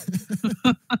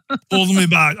 Hold me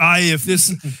back. Aye, if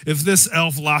this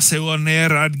elf lassie were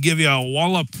near, I'd give you a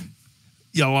wallop,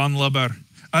 you landlubber.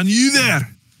 And you there,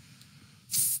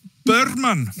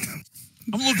 Birdman,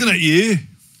 I'm looking at you.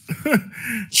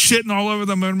 Shitting all over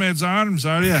the mermaid's arms,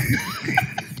 are you?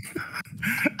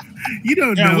 You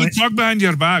don't Yeah, know we it. talk behind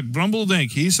your back.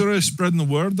 Brumbeldink, he's sort of spreading the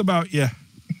word about you.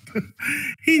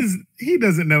 He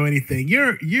doesn't know anything.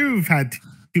 You've had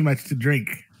too much to drink.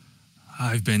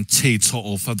 I've been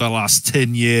teetotal for the last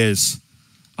 10 years.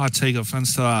 I take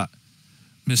offense to that,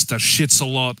 Mr.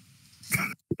 Shits-a-lot.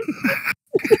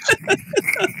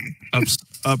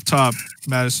 Up top,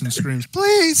 Madison screams,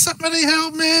 "Please, somebody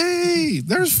help me!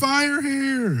 There's fire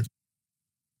here!"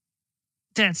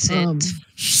 That's it.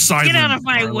 Silent Get out of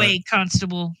my varlet. way,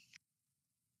 Constable.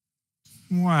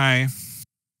 Why?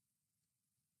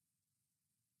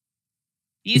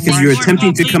 You Because think you're more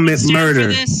attempting to public commit concern for murder.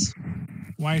 this?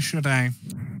 Why should I?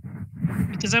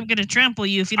 Because I'm going to trample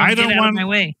you if you I don't get don't out of want- my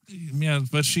way. Yeah,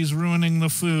 but she's ruining the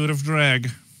food of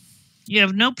Dreg. You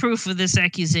have no proof of this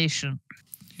accusation.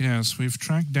 Yes, we've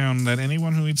tracked down that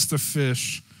anyone who eats the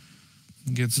fish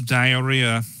gets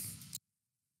diarrhea.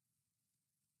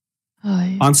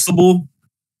 Ay. Constable,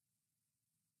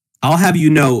 I'll have you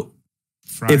know,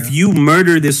 Friar. if you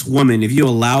murder this woman, if you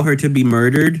allow her to be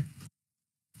murdered,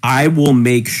 I will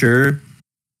make sure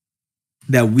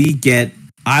that we get.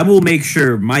 I will make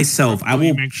sure myself. I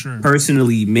will make sure.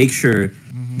 personally make sure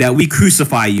Mhm. that we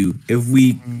crucify you if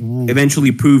we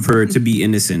eventually prove her to be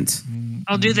innocent.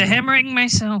 I'll do the hammering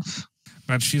myself.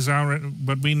 But she's already.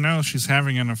 But we know she's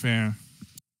having an affair.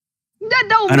 That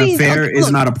don't An mean affair okay, is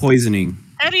look, not a poisoning.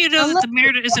 How do you know that Unless the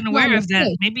mayor isn't aware not of that?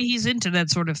 mistake. Maybe he's into that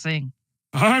sort of thing.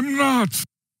 I'm not.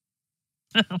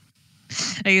 I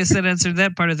guess that answered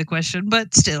that part of the question,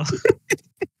 but still.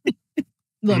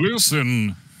 Look.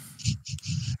 Listen,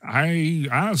 I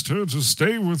asked her to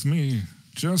stay with me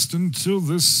just until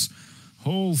this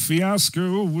whole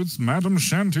fiasco with Madame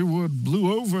Shantywood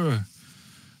blew over.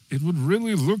 It would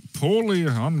really look poorly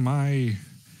on my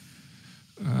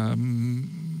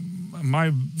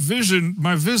my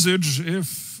visage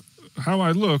if how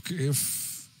I look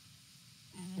if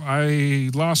I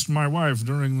lost my wife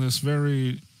during this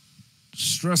very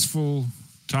stressful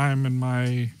time in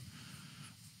my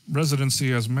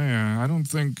residency as mayor. I don't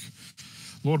think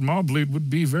Lord Marbleed would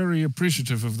be very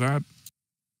appreciative of that.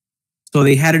 So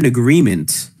they had an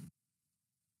agreement.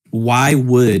 Why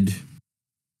would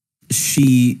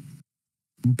she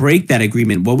break that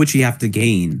agreement? What would she have to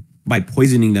gain by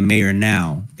poisoning the mayor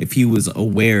now if he was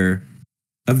aware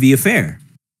of the affair?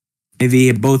 If they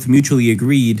had both mutually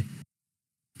agreed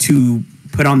to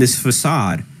put on this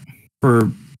facade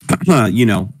for,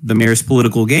 the mayor's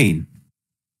political gain.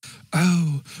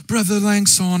 Oh, Brother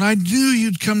Langsorn, I knew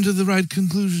you'd come to the right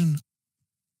conclusion.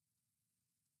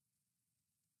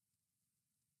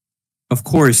 Of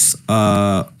course,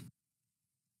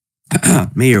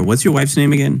 Mayor, what's your wife's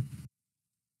name again?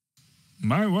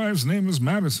 My wife's name is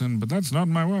Madison, but that's not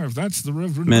my wife. That's the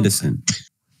Reverend Medicine.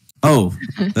 Oh,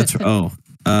 that's wow.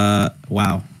 that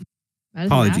is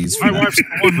Apologies My for that. wife's the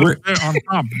one up there on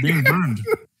top being burned.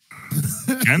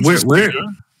 And Where- Suspiria.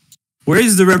 Where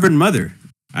is the Reverend Mother?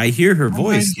 I hear her Oh,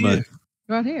 voice, right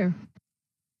but right here.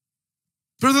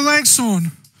 Brother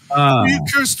Langsorn, uh, are you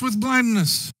cursed with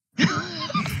blindness? It's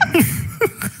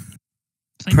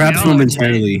like perhaps they all are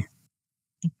momentarily.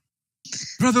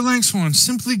 Brother Langsorn,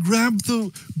 simply grab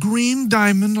the green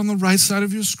diamond on the right side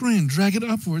of your screen, drag it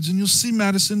upwards, and you'll see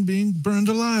Madison being burned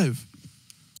alive.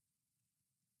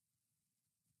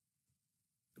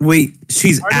 Wait,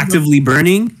 she's Right above- actively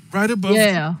burning? Right above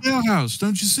Yeah. the jailhouse,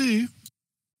 don't you see?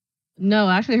 No,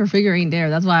 actually, her figure ain't there.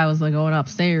 That's why I was like going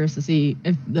upstairs to see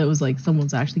if there was like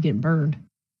someone's actually getting burned.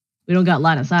 We don't got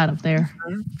line of sight up there.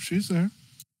 She's there.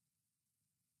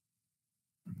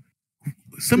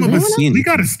 Some Does of anyone us, else- we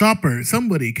gotta stop her.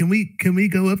 Somebody, can we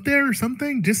go up there or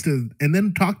something just to and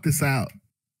then talk this out?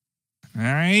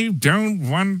 I don't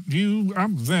want you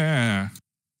up there,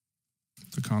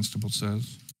 the constable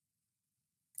says.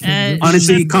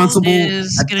 Honestly, Shepard Constable,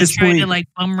 is at gonna this try to point- like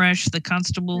bum rush the There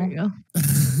constable you go.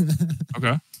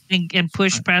 Okay. and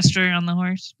push past her on the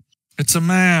horse. It's a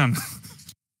man.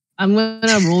 I'm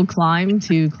gonna roll climb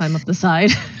to climb up the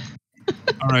side.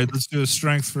 All right, let's do a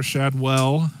strength for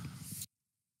Shadwell.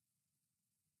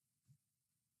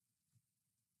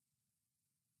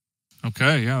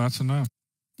 Okay, yeah, that's enough.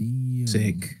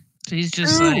 Sick. So he's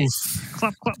just like Oof.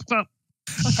 clop, clop, clop.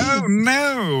 Oh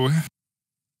no!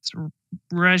 It's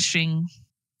rushing.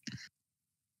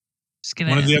 Just gonna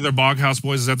One of the other Boghouse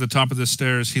boys is at the top of the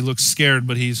stairs. He looks scared,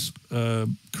 but he's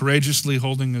courageously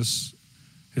holding his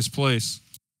place.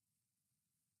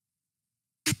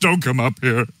 Don't come up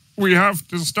here. We have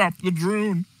to stop the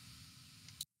drone.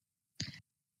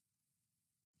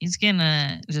 he's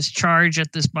gonna just charge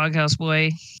at this boghouse boy.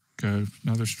 Okay,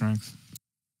 another strength.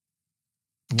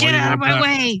 Get out of my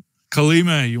way!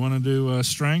 Kalima, you want to do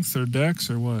strength or dex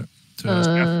or what?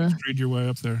 To read your way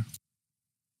up there.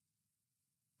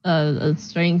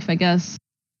 Strength, I guess.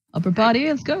 Upper body,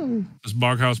 let's go. This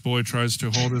Boghouse boy tries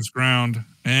to hold his ground,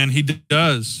 and he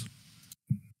does.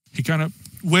 He kind of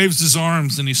waves his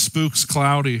arms and he spooks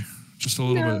Cloudy just a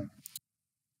little bit.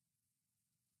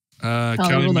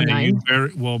 Kelly, roll a May, you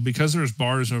 9. because there's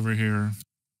bars over here,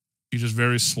 you just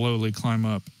very slowly climb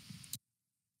up.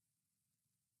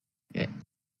 Okay.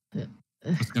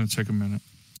 It's going to take a minute.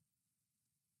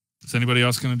 Is anybody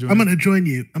else going to do I'm anything?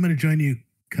 gonna join you,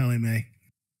 Kelly May.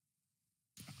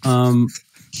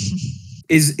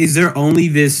 Is there only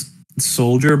this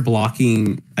soldier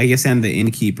blocking, I guess, and the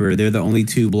innkeeper. They're the only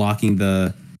two blocking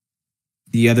the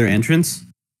other entrance,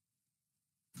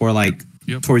 or like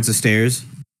towards the stairs.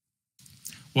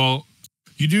 Well,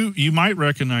 you might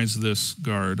recognize this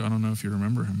guard. I don't know if you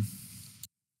remember him.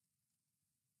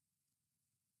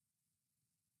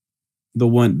 The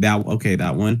one that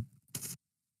one.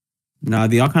 No,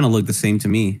 they all kind of look the same to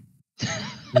me.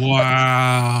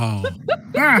 Wow.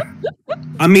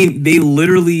 I mean, they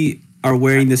literally are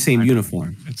wearing the same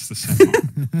uniform. It's the same.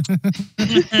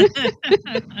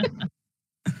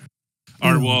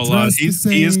 All right, well, he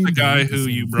is the guy who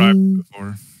you bribed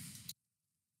before.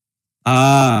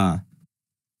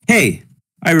 Hey,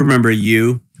 I remember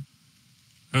you.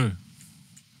 Oh.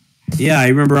 Yeah, I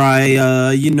remember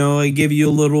I gave you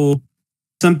a little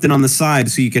something on the side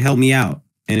so you could help me out.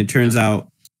 And it turns out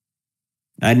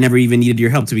I'd never even needed your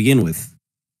help to begin with.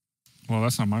 Well,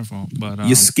 that's not my fault, but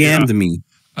you scammed me.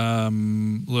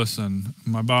 Listen,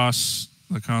 my boss,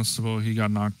 the constable, he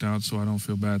got knocked out, so I don't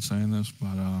feel bad saying this,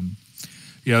 but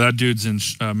yeah, that dude's in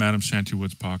Madame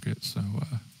Shantywood's pocket, so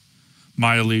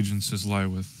my allegiances lie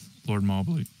with Lord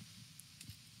Mobley.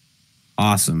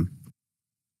 Awesome.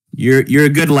 You're a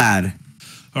good lad.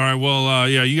 All right, well,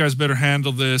 yeah, you guys better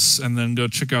handle this and then go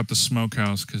check out the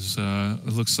smokehouse because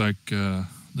it looks like the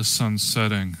sun's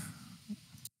setting.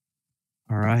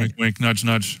 All right. Wink, wink, nudge,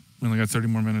 nudge. We only got 30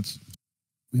 more minutes.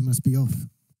 We must be off.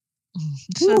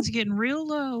 The sun's getting real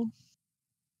low.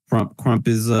 Crump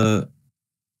is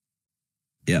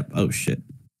Yep. Oh shit.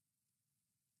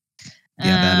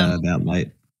 Yeah, that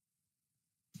light.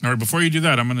 All right, before you do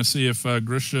that, I'm going to see if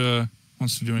Grisha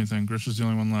wants to do anything. Grisha's the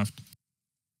only one left.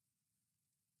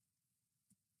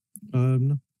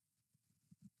 No.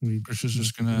 Grisha's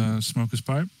just going to smoke his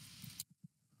pipe.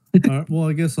 Well,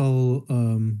 I guess I'll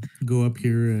go up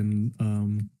here and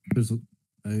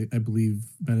I believe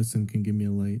medicine can give me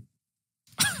a light.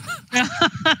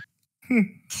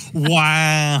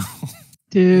 Wow.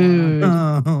 Dude.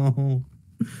 Oh,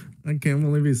 I can't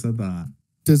believe he said that.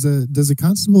 Does a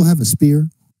constable have a spear?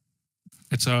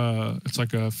 It's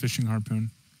like a fishing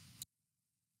harpoon.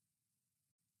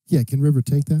 Yeah, can River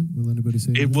take that? Will anybody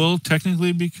say It that? will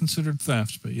technically be considered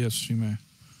theft, but yes, she may.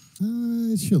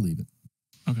 She'll leave it.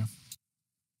 Okay.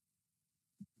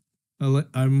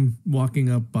 I'm walking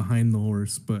up behind the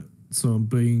horse, but so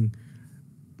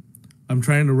I'm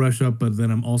trying to rush up, but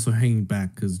then I'm also hanging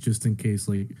back because just in case,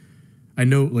 like, I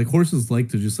know like horses like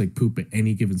to just like poop at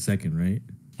any given second, right?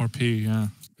 Or pee, yeah.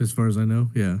 As far as I know,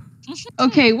 yeah.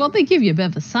 Okay, well, they give you a bit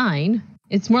of a sign.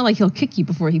 It's more like he'll kick you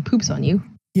before he poops on you.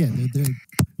 Yeah, they're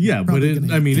Yeah, but probably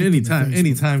gonna I mean, kick in the face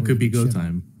anytime before could be you go shit.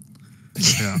 time.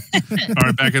 Yeah. All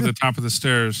right, back at the top of the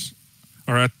stairs.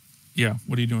 All right. Yeah.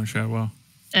 What are you doing, Shadwell?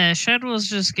 Shadwell's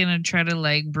just gonna try to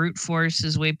like brute force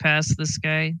his way past this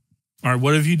guy. All right.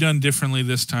 What have you done differently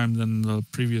this time than the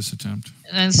previous attempt?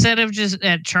 Instead of just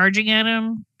charging at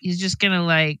him, he's just gonna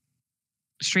like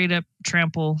straight up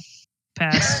trample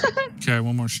past. Okay.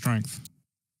 One more strength.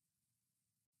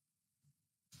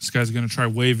 This guy's going to try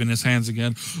waving his hands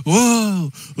again.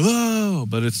 Whoa, whoa.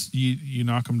 But it's you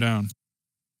knock him down.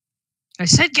 I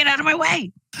said, get out of my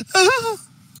way.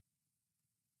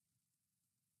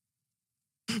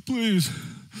 Please,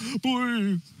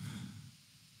 please.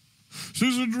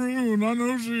 She's a drone. I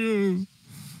know she is.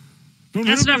 Don't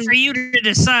That's hit not me. for you to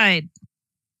decide.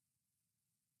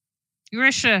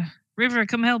 Grisha, River,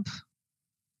 come help.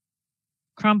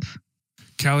 Crump.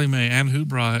 Callie Mae and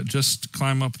Hoobra just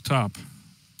climb up top.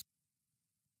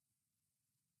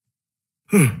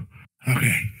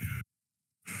 Okay.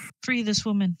 Free this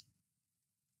woman.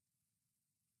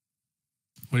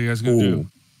 What are you guys going to do?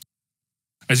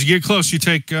 As you get close, you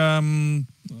take 2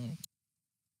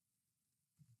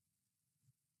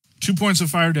 points of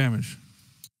fire damage.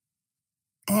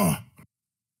 Oh,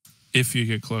 If you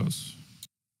get close.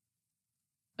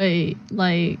 Wait,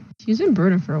 like, she's been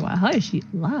burning for a while. How is she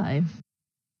alive?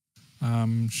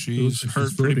 She's She's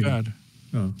hurt pretty floating.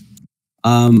 bad.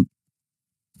 Oh,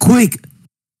 Quick!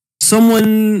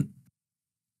 Someone...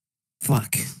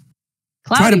 Fuck.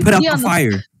 Try to put out the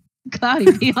fire.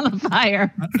 Cloudy, be on the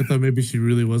fire. I thought maybe she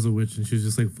really was a witch and she was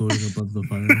just like floating above the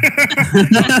fire.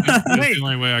 That's Wait. the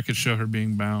only way I could show her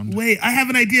being bound. wait, I have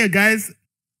an idea, guys.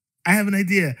 I have an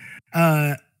idea.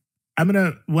 Why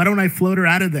don't I float her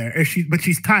out of there? But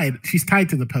she's tied. She's tied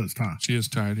to the post, huh? She is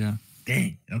tied, yeah.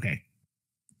 Dang. Okay.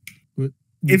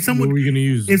 If someone- what were you gonna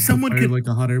use? if someone Fire could- like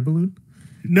a hot air balloon?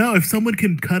 No, if someone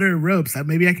can cut her ropes,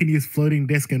 maybe I can use floating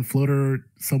disc and float her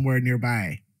somewhere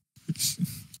nearby.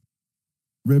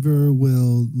 River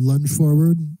will lunge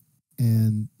forward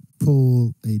and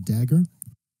pull a dagger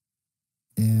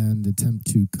and attempt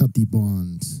to cut the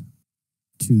bonds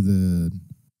to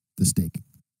the stake.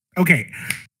 Okay.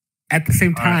 At the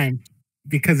same All right. time,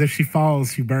 because if she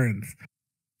falls, she burns.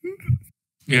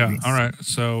 Yeah. Maybe. All right.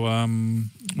 So,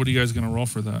 what are you guys gonna roll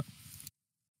for that?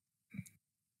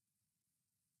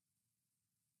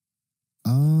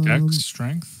 Dex,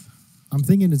 strength. I'm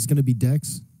thinking it's going to be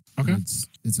Dex. Okay.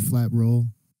 It's a flat roll.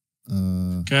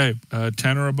 Okay.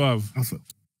 10 or above, Also,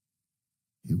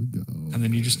 Here we go. and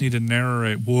then you just need to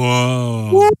narrate.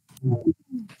 Whoa.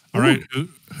 All right,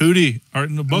 Hootie. All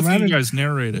right, no, both of you guys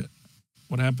narrate it.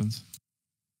 What happens?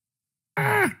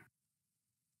 Yeah,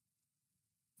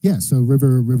 so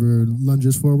River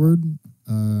lunges forward.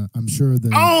 I'm sure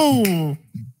that. oh,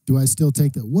 Do I still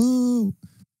take the? Whoa!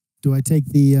 Do I take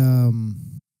the?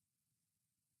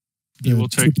 You will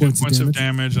take 2 points of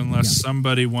damage? damage unless Yeah.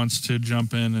 somebody wants to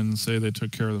jump in and say they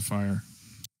took care of the fire.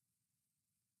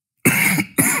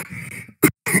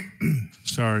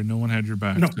 Sorry, no one had your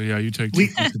back. No. So yeah, you take 2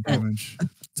 points of damage.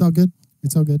 It's all good.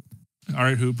 It's all good. All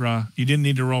right, Hoopra. You didn't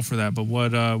need to roll for that, but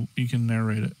what you can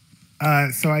narrate it.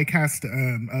 so I cast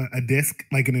a disc,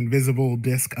 like an invisible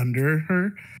disc under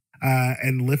her,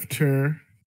 and lift her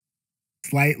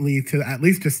slightly to at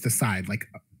least just the side, like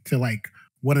to like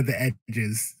one of the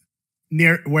edges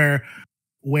near where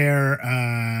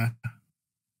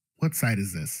what side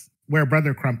is this? Where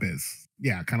Brother Crump is.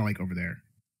 Yeah, kind of like over there.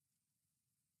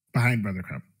 Behind Brother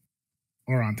Crump.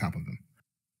 Or on top of him.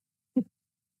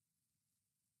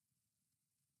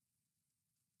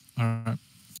 All right.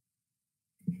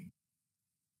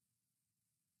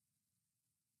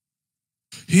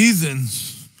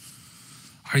 Heathens,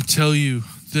 I tell you,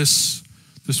 this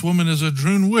woman is a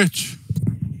Droon witch.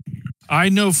 I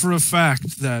know for a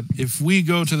fact that if we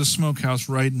go to the smokehouse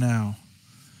right now,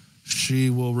 she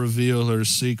will reveal her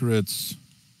secrets.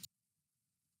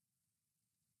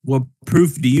 What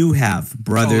proof do you have,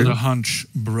 brother? Call it a hunch,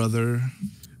 brother.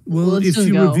 Well, Let's if just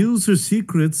she go. reveals her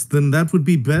secrets, then that would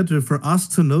be better for us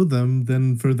to know them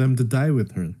than for them to die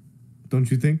with her. Don't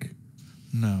you think?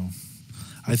 No.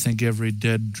 I think every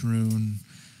dead Droon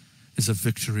is a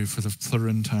victory for the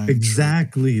Florentine.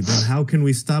 Exactly. Then how can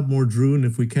we stop more Droon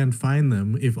if we can't find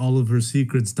them, if all of her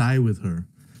secrets die with her?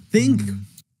 Think.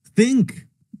 Think.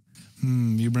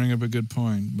 You bring up a good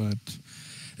point, but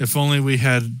if only we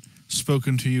had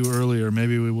spoken to you earlier,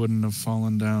 maybe we wouldn't have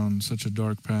fallen down such a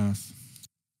dark path.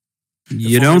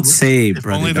 You If don't only- say, If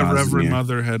brother. only the Reverend Dawson.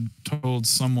 Mother had told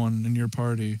someone in your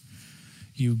party,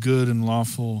 you good and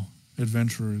lawful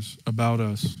adventurers, about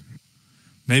us,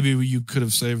 maybe you could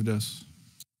have saved us.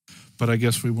 But I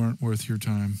guess we weren't worth your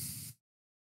time.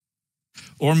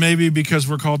 Or maybe because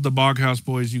we're called the Boghouse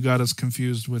Boys, you got us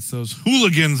confused with those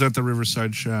hooligans at the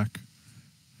Riverside Shack.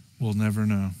 We'll never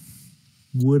know.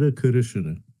 Woulda, coulda,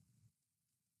 shoulda.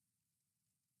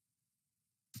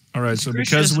 All right, so Chris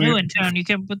because is new we in town, you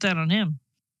can't put that on him.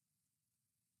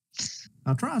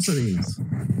 Atrocities.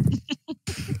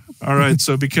 all right,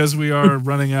 so because we are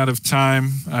running out of time,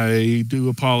 I do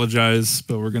apologize,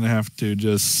 but we're gonna have to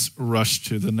just rush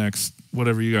to the next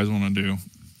whatever you guys want to do.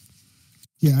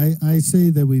 Yeah, I say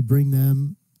that we bring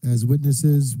them as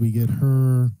witnesses. We get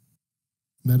her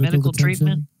medical attention,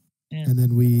 treatment. Yeah. and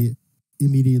then we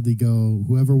immediately go.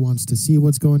 Whoever wants to see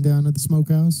what's going down at the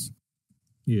smokehouse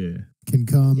Yeah. can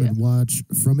come Yeah. and watch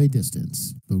from a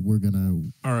distance. But we're gonna.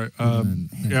 All right, we're gonna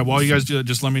handle yeah. While you this. guys do that,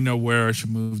 just let me know where I should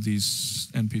move these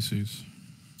NPCs.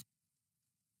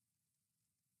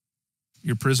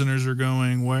 Your prisoners are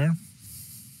going where?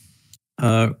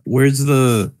 Where's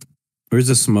the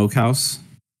smokehouse?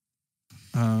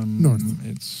 North.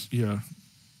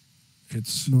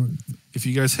 It's North. if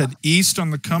you guys head east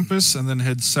on the compass and then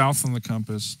head south on the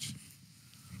compass.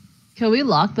 Can we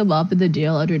lock them up in the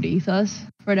jail underneath us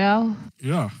for now?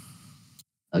 Yeah.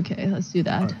 Okay, let's do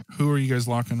that. All right, who are you guys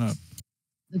locking up?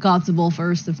 The constable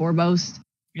first and foremost.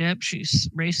 Yep, she's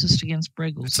racist against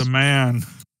Briggles. It's a man.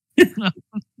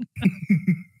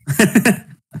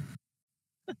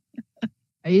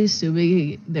 Are you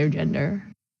assuming their gender?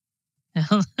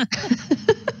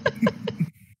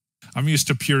 I'm used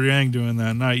to Pure Yang doing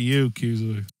that, not you,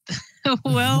 Kuzu.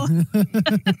 Well,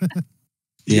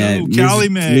 Yeah, Yo, Callie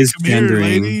Mae, come here,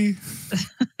 misgendering. lady.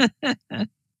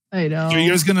 I know. Are you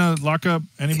guys gonna lock up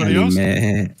anybody Callie else?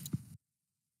 Mae.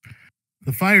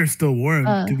 The fire's still warm.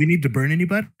 Uh. Do we need to burn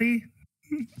anybody?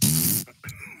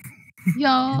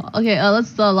 Yo, okay,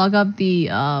 let's lock up the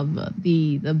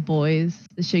boys,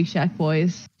 the Shake Shack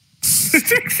boys.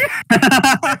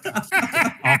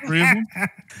 All three of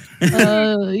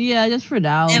them? Yeah, just for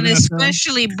now. and But,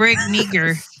 especially Brig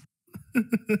Meager.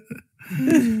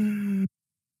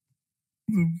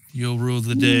 You'll rule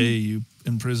the day you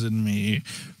imprison me,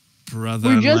 brother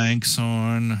We're just-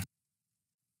 Lanksorn.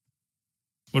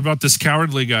 What about this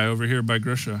cowardly guy over here by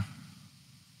Grisha?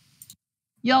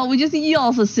 Y'all, we just need you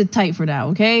also sit tight for now,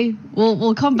 okay?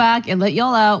 We'll come back and let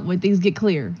y'all out when things get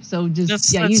clear. So just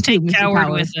Let's you too, take Mr. Coward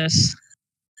Coward. with us.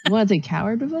 You want to take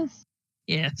Coward with us?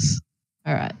 Yes.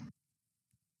 All right.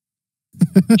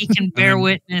 He can bear then-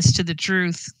 witness to the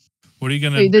truth. What are you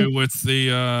gonna Wait, do with the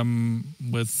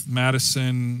with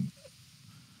Madison,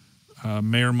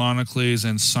 Mayor Monocles,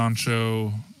 and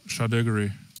Sancho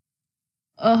Chaudhuri?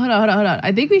 Hold on.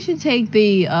 I think we should take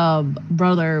the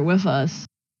brother with us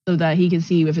so that he can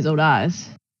see with his own eyes,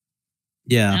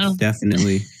 Yeah, No.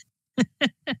 definitely.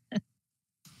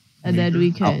 and then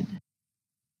we could.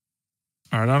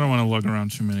 All right, I don't want to lug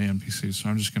around too many NPCs, so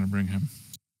I'm just gonna bring him.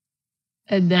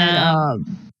 And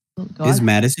then go Is on.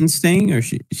 Madison staying, or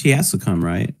she has to come,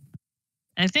 right?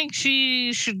 I think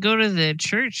she should go to the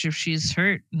church if she's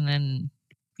hurt and then,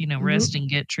 rest and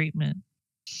get treatment.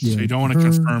 Yeah, So you don't want to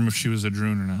her- confirm if she was a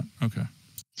Droon or not. Okay.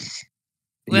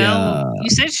 Well, you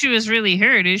said she was really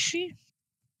hurt, is she?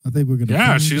 I think we're gonna. Yeah,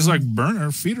 find she's her. like burnt.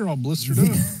 Her feet are all blistered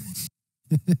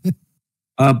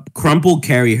up. Crumple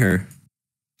carry her.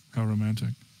 How romantic.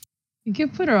 You can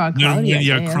put her on You know,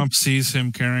 Claudia. when man. Crump sees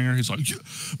him carrying her, he's like, "Yeah,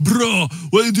 bro,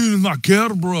 what are you doing in my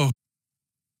car, bro?"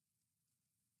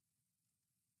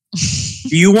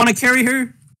 Do you want to carry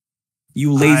her?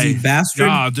 You lazy Aye. bastard.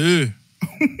 Yeah, I do.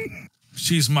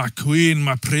 She's my queen,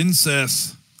 my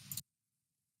princess.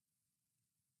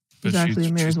 She's actually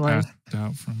Amir's wife. passed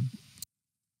out from.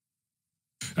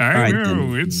 right, I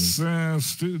know then. it's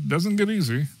doesn't get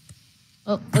easy.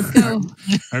 Oh, let's go.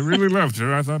 I really loved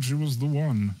her. I thought she was the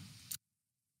one.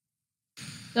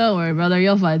 Don't worry, brother.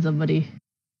 You'll find somebody.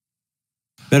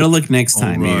 Better look next All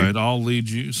time, right, here. I'll lead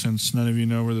you. Since none of you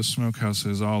know where the smokehouse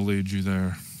is, I'll lead you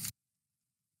there.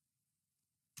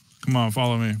 Come on,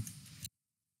 follow me.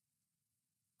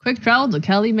 Quick travel to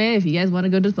Kelly May if you guys want to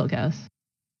go to the smokehouse.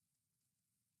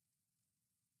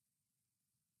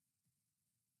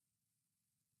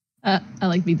 I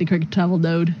like being the quick travel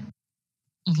node.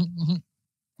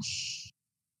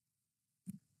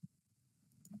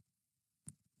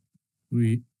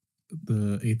 The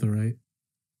Aetherite.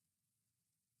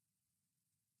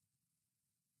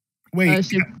 Wait,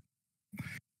 Should-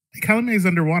 Calumet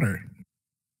underwater.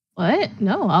 What?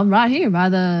 No, I'm right here by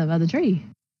the tree.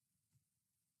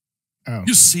 Oh,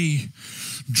 You see,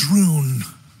 Droon.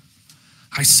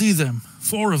 I see them,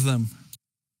 4 of them.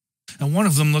 And one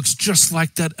of them looks just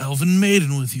like that elven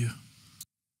maiden with you.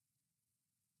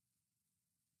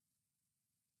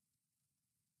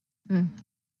 Hmm.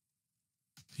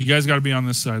 You guys got to be on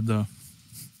this side, though.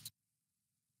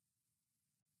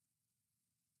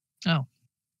 Oh.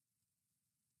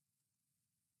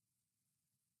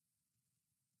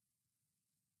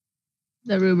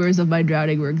 The rumors of my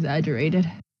drowning were exaggerated.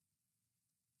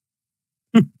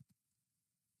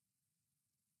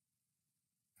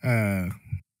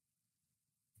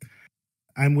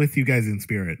 I'm with you guys in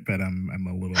spirit, but I'm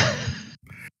a little.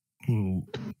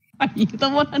 Are you the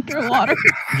one underwater?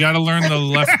 You got to learn the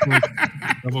left click,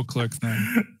 double click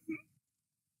thing.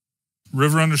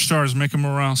 River Under Stars, make a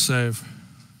morale save.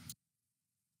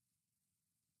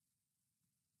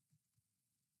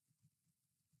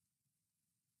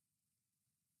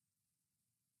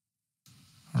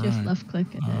 All Just right. left click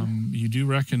it. You do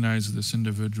recognize this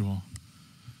individual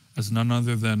as none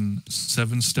other than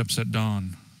 7 Steps at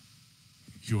Dawn,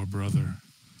 your brother.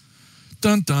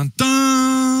 Dun dun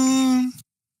dun!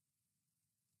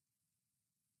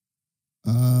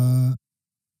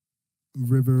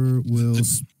 River will.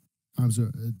 I'm sorry.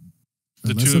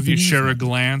 The unless two of you something share a else-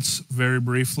 glance very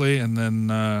briefly, and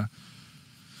then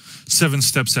 7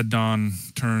 Steps at Dawn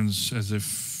turns as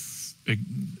if,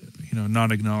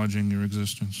 not acknowledging your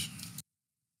existence.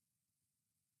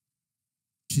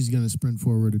 She's gonna sprint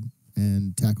forward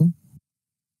and tackle.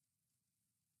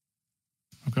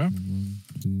 Okay. 1,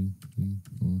 2, 3,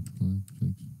 4, 5,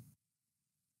 6,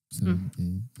 7,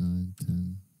 8, 9,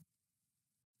 10,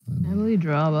 11, Emily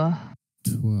drama.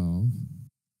 12.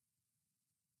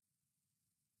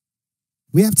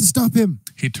 We have to stop him.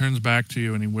 He turns back to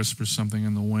you and he whispers something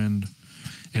in the wind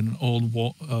in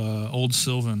old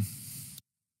Sylvan.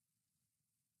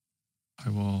 I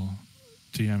will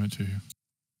DM it to you.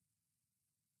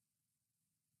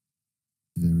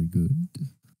 Very good.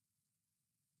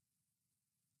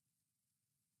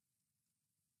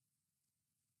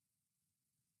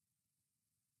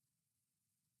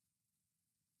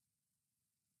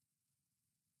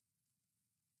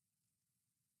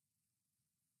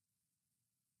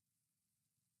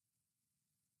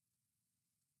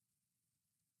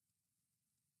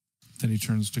 Then he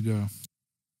turns to go.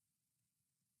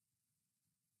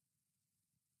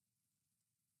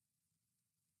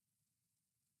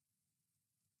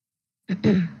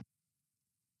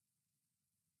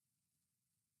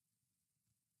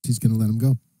 She's going to let him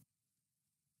go.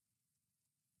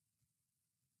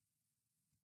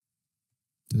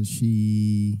 Does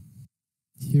she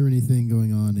hear anything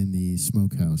going on in the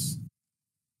smokehouse?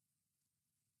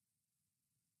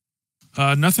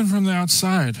 Nothing from the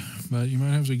outside, but you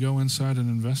might have to go inside and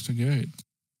investigate.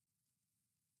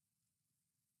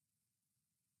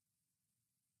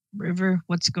 River,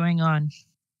 what's going on?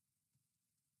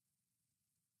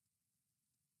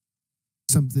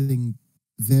 Something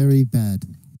very bad.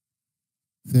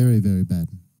 Very, very bad.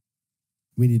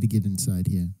 We need to get inside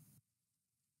here.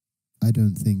 I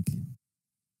don't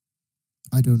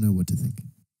know what to think.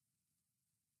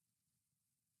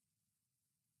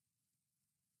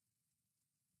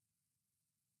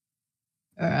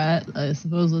 All right, I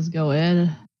suppose let's go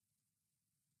in.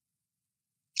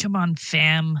 Come on,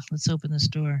 fam. Let's open this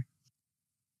door.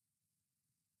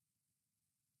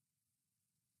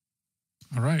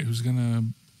 All right, who's going to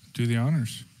do the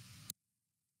honors?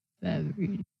 Really,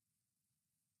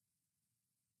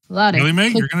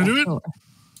 Meg, you're going to do it?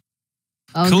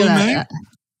 I was Killing gonna. Meg?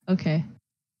 Okay.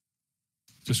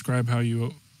 Describe how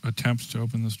you attempt to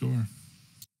open this door.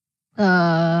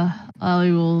 I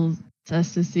will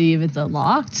test to see if it's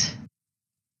unlocked.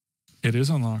 It is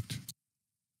unlocked.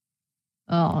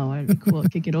 Oh, that'd be cool.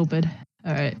 Kick it open.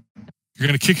 All right. You're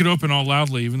going to kick it open all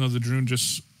loudly, even though the drone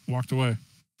just walked away.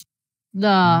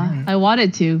 Nah, Alright. I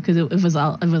wanted to because it was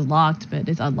locked, but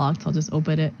it's unlocked. I'll just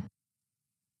open it.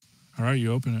 All right,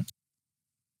 you open it.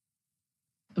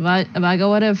 Am I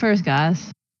going in first, guys?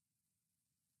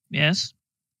 Yes.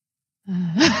 All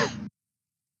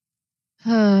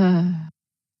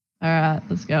right,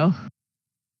 let's go.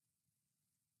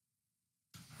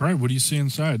 All right, what do you see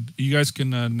inside? You guys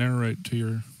can narrate to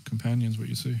your companions what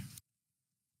you see.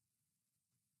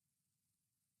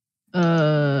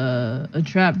 A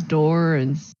trap door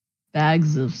and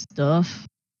bags of stuff.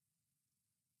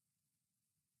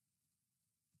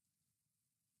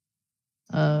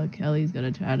 Kelly's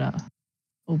gonna try to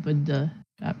open the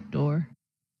trap door.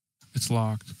 It's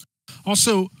locked.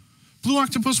 Also, Blue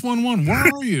Octopus 1-1, where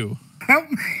are you?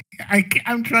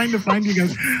 I'm trying to find you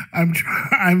guys. I'm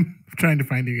trying to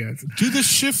find you guys. Do the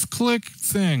shift click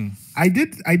thing. I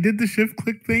did the shift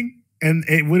click thing, and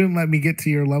it wouldn't let me get to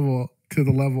your level. To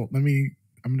the level. I'm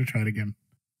gonna try it again.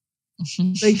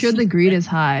 Make sure the green is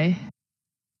high.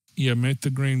 Yeah, make the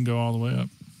green go all the way up.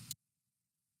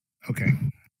 Okay.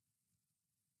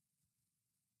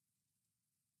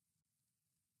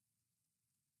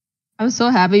 I'm so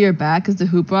happy you're back because the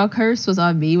hoop rock curse was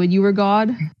on me when you were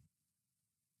gone.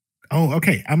 Oh,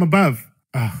 okay. I'm above.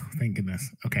 Oh, thank goodness.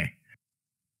 Okay.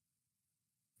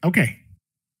 Okay.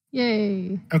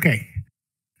 Yay. Okay.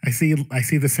 I see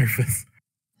the surface.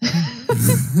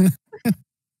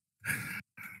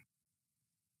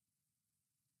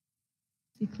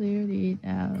 See clearly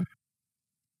now.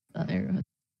 Oh, there it goes.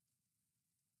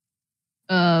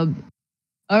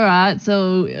 All right.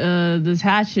 So there's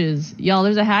hatches, y'all.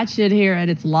 There's a hatch in here and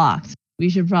it's locked. We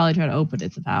should probably try to open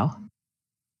it somehow.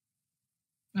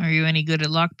 Are you any good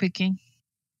at lock picking?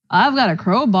 I've got a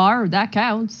crowbar. That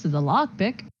counts as a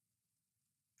lockpick.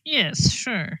 Yes,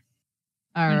 sure.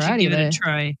 Why don't you Alrighty give it then. a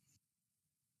try?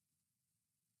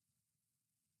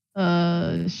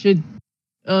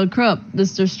 Krupp,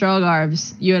 Mr. Strong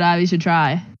Arms, you and we should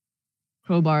try.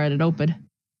 Crowbar and it open.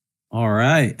 All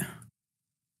right.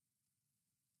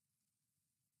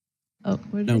 Oh,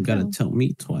 where did Don't it gotta go? tell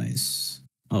me twice.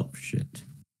 Oh shit.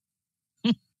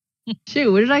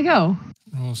 Shoot, where did I go?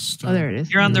 Roll Oh, there it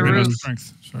is. You're on the No, roof.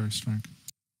 strength. Sorry, strength.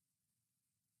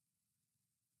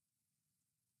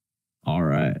 All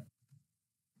right.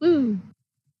 Woo.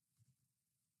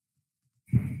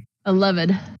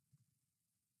 11.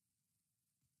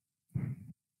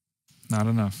 Not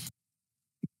enough.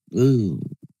 Ooh.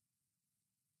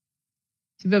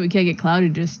 Too bad we can't get Cloudy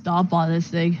to just stomp on this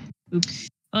thing. Oops.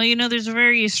 Well, you know, there's a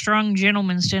very strong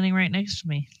gentleman standing right next to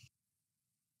me.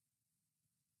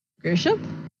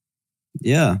 Grisham?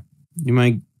 Yeah. You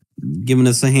mind giving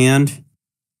us a hand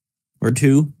or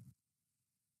two?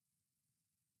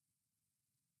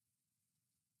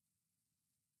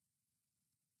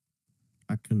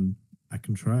 I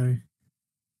can try.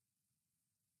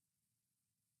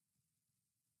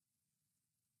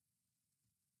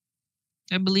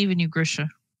 I believe in you, Grisha.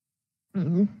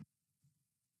 Mm-hmm.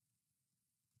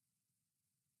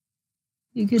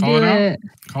 You could Call do it out. it.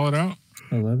 Call it out.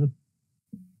 11.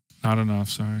 Not enough,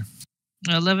 sorry.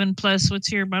 11 plus,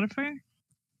 what's your modifier?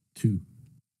 2.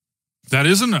 That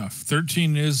is enough.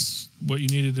 13 is what you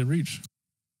needed to reach.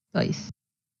 Nice.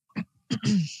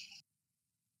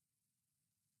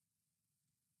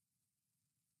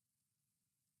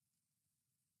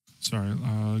 Sorry,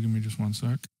 give me just one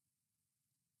sec.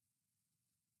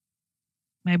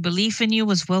 My belief in you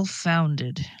was well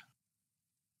founded.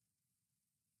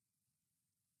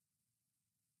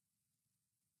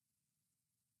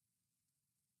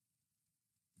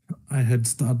 I had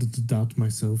started to doubt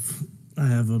myself.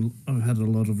 I've had a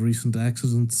lot of recent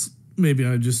accidents. Maybe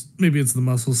it's the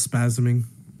muscles spasming.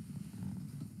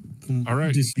 From All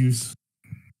right. Disuse.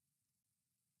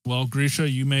 Well, Grisha,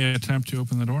 you may attempt to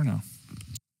open the door now.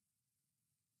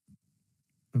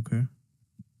 Okay.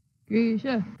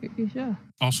 Grisha.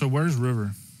 Also, where's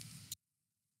River?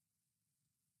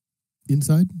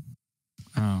 Inside?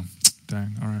 Oh,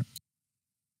 dang. All right.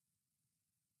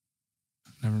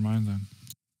 Never mind then.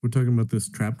 We're talking about this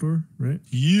trapdoor, right?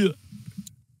 Yeah.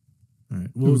 All right.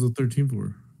 What was the 13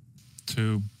 for?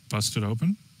 To bust it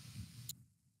open?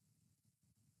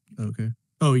 Okay.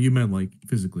 Oh, you meant like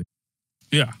physically.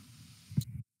 Yeah.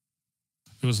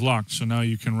 It was locked, so now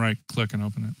you can right-click and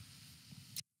open it.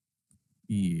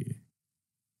 Yeah.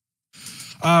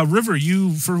 River,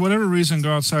 you, for whatever reason,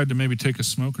 go outside to maybe take a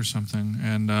smoke or something,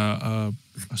 and a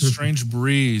strange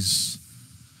breeze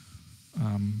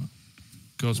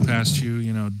goes past you,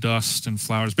 you know, dust and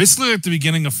flowers. Basically at the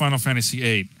beginning of Final Fantasy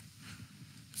VIII,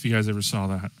 if you guys ever saw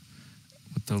that.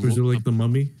 With the, Was it like the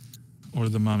mummy? Or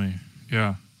the mummy,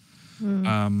 yeah.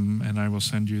 And I will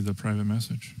send you the private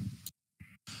message.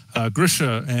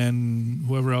 Grisha and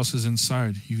whoever else is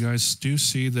inside, you guys do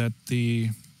see that the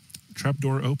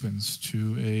trapdoor opens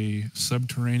to a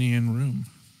subterranean room.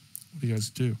 What do you guys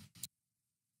do?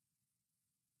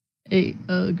 Hey,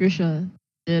 Grisha,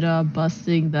 did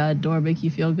busting that door make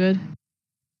you feel good?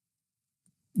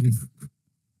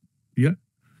 Yeah.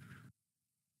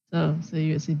 So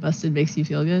you see, busted makes you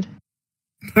feel good?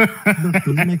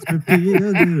 Nothing makes me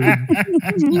feel good.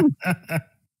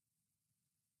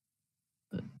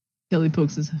 Kelly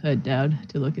pokes his head down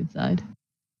to look inside.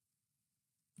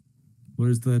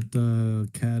 Where's that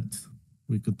cat?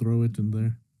 We could throw it in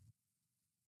there.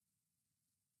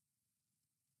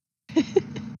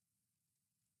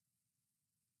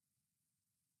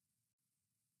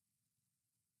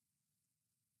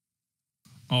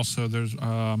 Also, there's,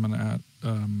 I'm going to add,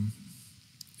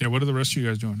 yeah, what are the rest of you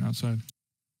guys doing outside?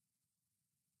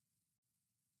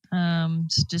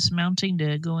 Just dismounting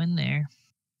to go in there.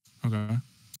 Okay.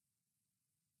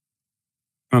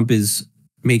 Trump is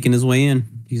making his way in.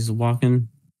 He's walking.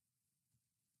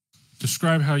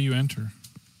 Describe how you enter.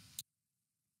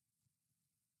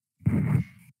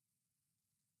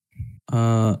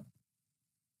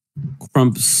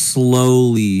 Crump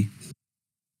slowly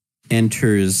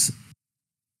enters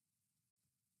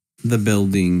the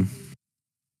building.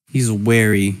 He's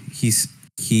wary.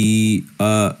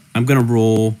 I'm gonna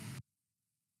roll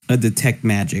a detect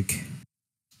magic.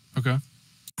 Okay.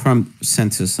 Crump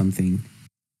senses something.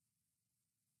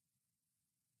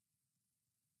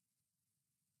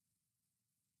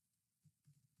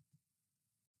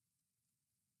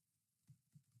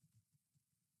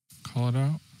 Call it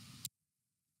out.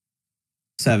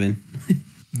 7.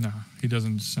 No, he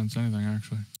doesn't sense anything,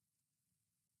 actually.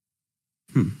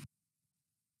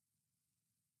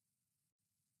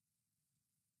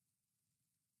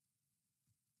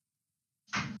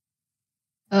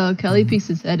 Kelly peeks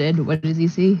his head in. What does he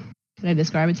see? Can I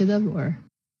describe it to them, or?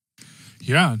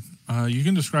 Yeah, you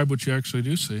can describe what you actually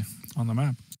do see on the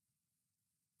map.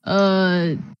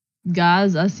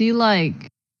 Guys, I see like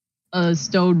a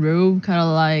stone room, kind of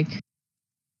like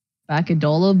back in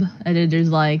Dolab, and then there's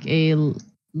like a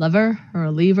lever or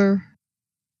a lever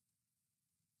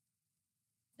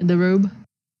in the room.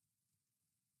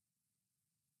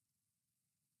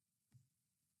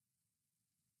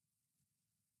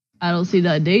 I don't see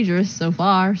that dangerous so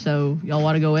far, so y'all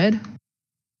want to go in?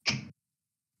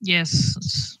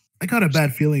 Yes. I got a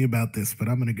bad feeling about this, but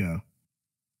I'm gonna go.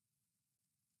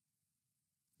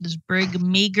 Is Brig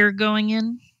meager going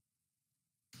in?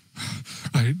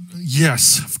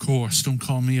 Yes, of course. Don't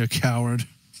call me a coward.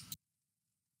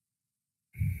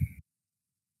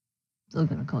 Still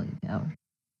gonna call you a coward.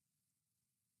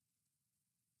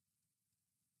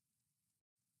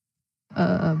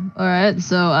 All right.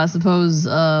 So I suppose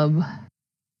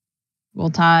we'll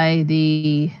tie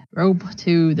the rope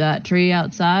to that tree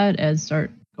outside and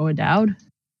start going down.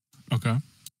 Okay.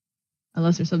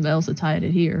 Unless there's something else to tie it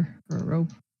in here for a rope.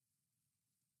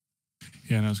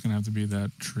 Yeah, no, it's going to have to be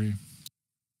that tree.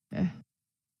 Okay.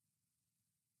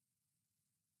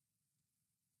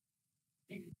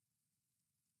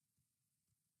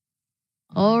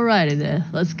 Alrighty then.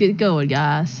 Let's get going,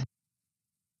 guys.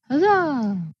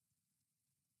 Huzzah!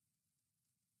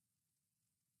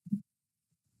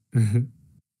 I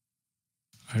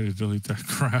had to delete that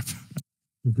crap.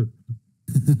 It's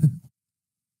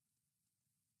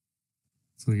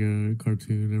like a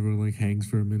cartoon. Everyone like hangs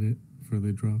for a minute before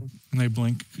they drop. And they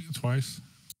blink twice.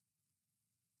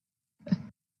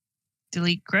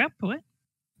 Delete crap? What?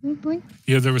 Blink.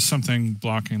 Yeah, there was something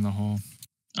blocking the hole.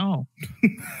 Oh.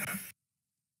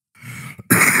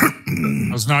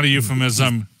 It was not a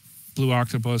euphemism. Blue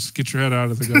octopus, get your head out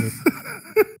of the gutter.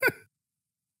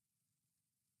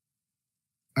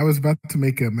 I was about to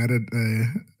make a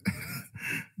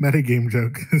metagame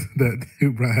joke that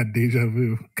Ubra had deja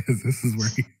vu because this is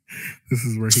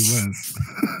where he was.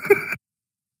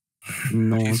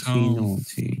 He's home.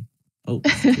 Naughty. Oh,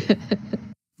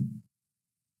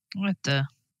 What the?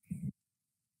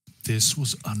 This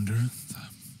was under the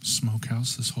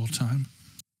smokehouse this whole time.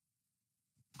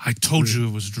 I told you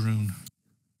it was Droon,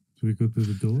 Do we go through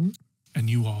the door? and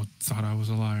you all thought I was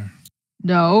a liar.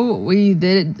 No, we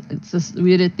didn't. It's just,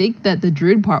 we didn't think that the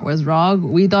Druid part was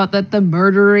wrong. We thought that the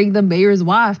murdering the mayor's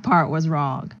wife part was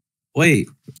wrong. wait.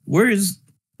 Where is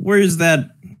that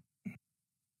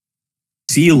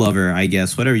sea lover? I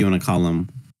guess whatever you want to call him.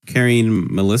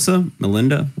 Carrying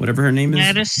Melinda, whatever her name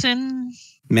is.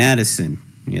 Madison.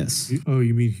 Yes. Oh,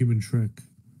 you mean Human Shrek?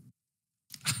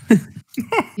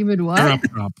 Human You're what? up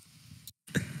top.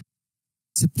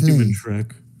 It's a play. Human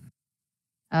Shrek.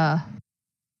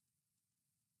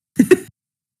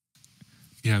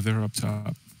 Yeah, they're up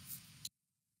top.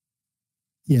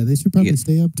 Yeah, they should probably Yeah.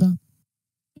 stay up top.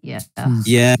 Yeah.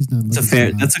 Yeah, She's not looking so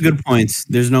hot. That's a good point.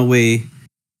 There's no way.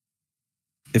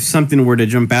 If something were to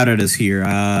jump out at us here,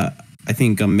 I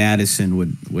think Madison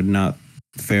would not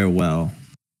fare well.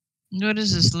 What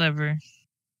is this lever?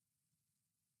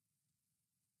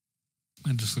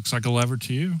 It just looks like a lever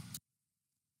to you.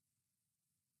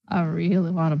 I really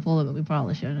want to pull it, but we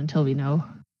probably shouldn't until we know.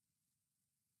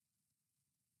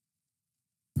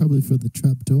 Probably for the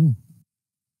trap door.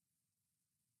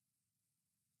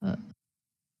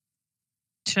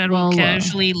 Shadwell Well,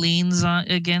 casually leans on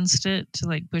against it to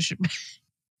like push it back.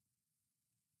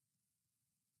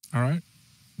 All right.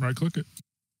 Right click it.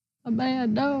 Oh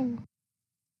man, no.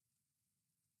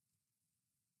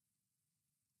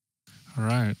 All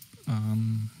right.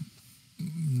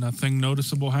 Nothing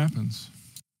noticeable happens.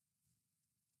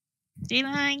 Did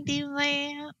I do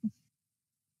that?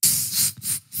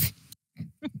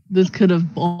 This could have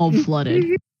all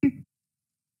flooded.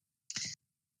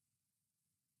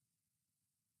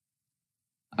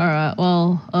 All right.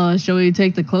 Well, shall we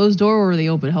take the closed door or the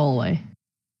open hallway?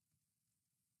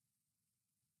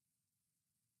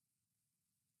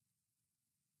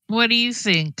 What do you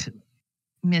think,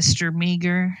 Mr.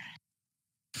 Meager?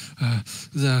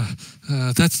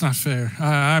 That's not fair.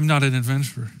 I'm not an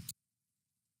adventurer.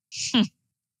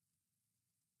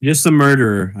 Just a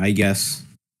murderer, I guess.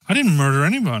 I didn't murder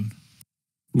anyone.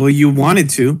 Well, you wanted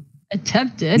to.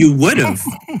 Attempted. You would have.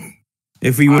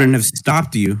 If we wouldn't have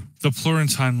stopped you. The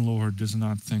Florentine Lord does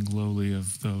not think lowly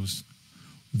of those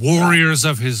warriors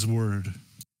of his word.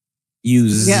 You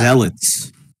Yeah.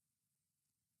 zealots.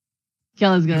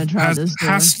 Kelly's gonna try this door.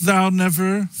 Hast thou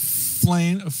never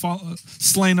slain a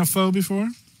foe before?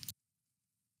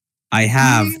 I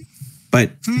have,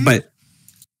 but Hmm? but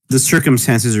the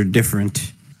circumstances are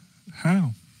different.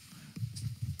 How?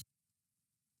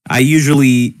 I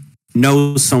usually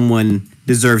know someone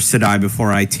deserves to die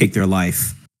before I take their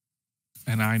life.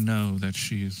 And I know that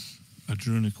she is a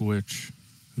Drunic witch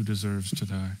who deserves to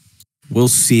die. We'll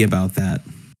see about that.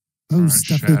 Oh, All right,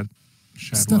 stuff Shad, it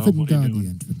Shadwell, and what are you guard the doing?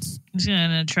 entrance. I'm just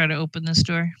gonna try to open this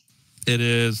door. It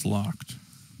is locked.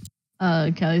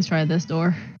 Kelly's tried this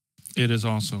door. It is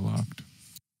also locked.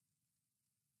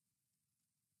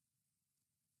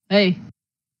 Hey.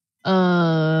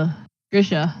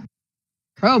 Grisha.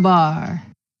 Crowbar.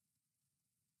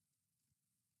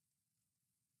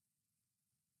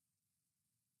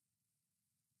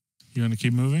 You want to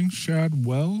keep moving,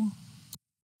 Shadwell?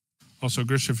 Also,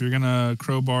 Grish, if you're going to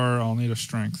crowbar, I'll need a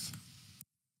strength.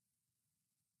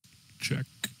 Check.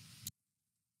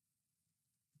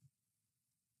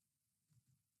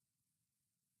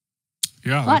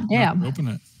 Yeah. Hot damn. Open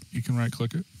it. You can right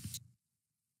click it.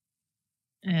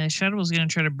 Shadow's gonna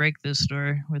try to break this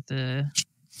door with the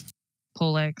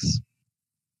poleaxe.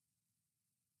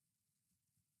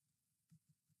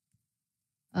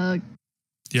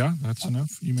 Yeah, that's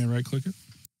enough. You may right click it.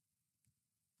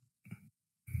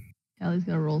 Kelly's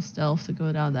gonna roll stealth to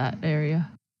go down that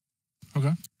area.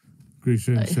 Okay.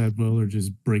 Grisha and Nice. Shadwell are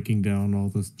just breaking down all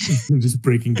this, just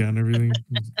breaking down everything,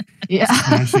 Yeah.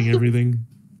 smashing everything.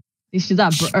 At least she's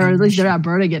not, or at least they're not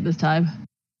burning it this time.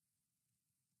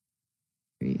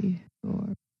 3,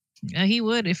 4. He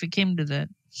would if it came to that.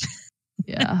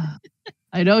 Yeah.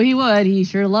 I know he would. He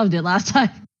sure loved it last time.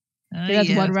 Okay, that's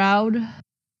Yeah. one round.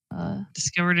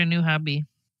 Discovered a new hobby.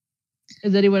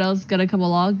 Is anyone else gonna come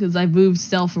along? Because I moved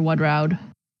stealth for one round.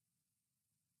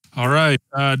 All right.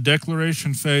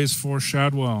 Declaration phase for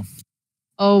Shadwell.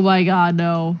 Oh my god,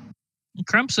 no.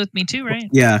 Crump's with me too, right?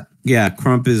 Yeah.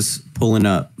 Crump is pulling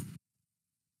up.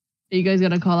 Are you guys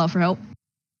gonna call out for help?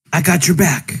 I got your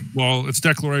back. Well, it's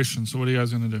declaration. So what are you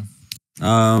guys gonna do?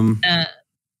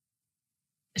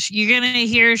 You're gonna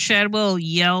hear Shadwell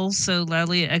yell so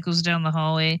loudly it echoes down the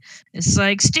hallway. It's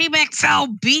like, "Stay back, foul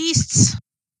beasts!"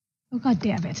 Oh god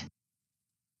damn it.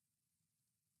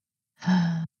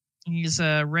 He's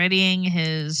readying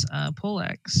his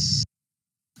poleaxe.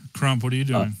 Crump, what are you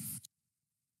doing?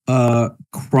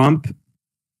 Crump,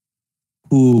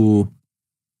 who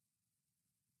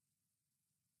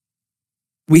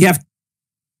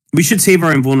we should save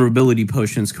our invulnerability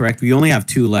potions, correct? We only have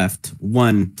 2 left.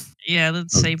 One. Yeah,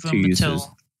 let's of save 2 him until. uses.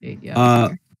 Yeah.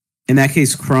 In that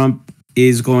case, Crump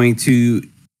is going to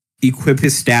equip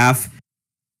his staff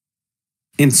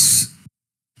and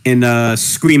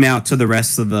scream out to the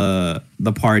rest of the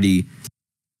party.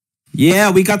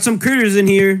 Yeah, we got some critters in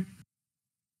here.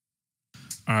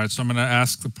 All right, so I'm going to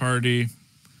ask the party,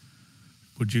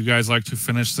 would you guys like to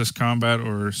finish this combat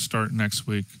or start next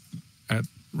week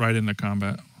right into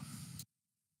combat?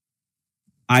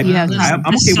 I'm This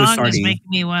okay with song is starting. making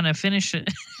me want to finish it.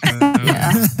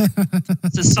 Yeah.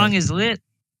 The song is lit.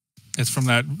 It's from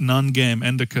that nun game,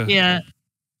 Indica. Yeah,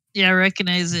 I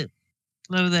recognize it.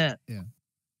 Love that.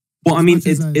 Well, I As mean, much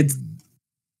as it's.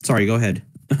 Sorry, go ahead.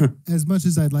 As much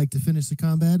as I'd like to finish the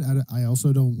combat, I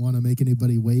also don't want to make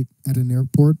anybody wait at an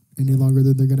airport any longer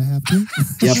than they're going to have to.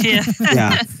 Yep. Yeah.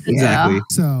 Yeah, exactly.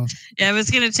 So, Yeah, if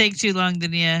it's gonna take too long,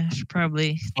 then yeah, I should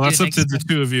probably. Well, do that's it up to next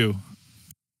the time. 2 of you.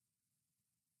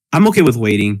 I'm okay with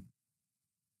waiting,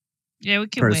 Yeah, we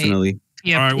can wait. personally.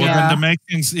 Yeah. All right, well, Yeah. then to make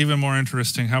things even more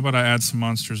interesting, how about I add some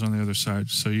monsters on the other side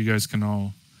so you guys can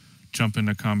all jump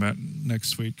into combat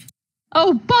next week?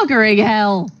 Oh, buggering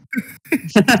hell. You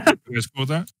guys cool with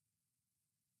that?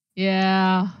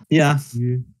 Yeah. Yeah.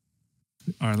 Yeah.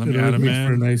 All right, let me It add would them make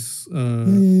for a in. nice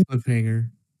yeah. cliffhanger.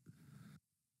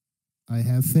 I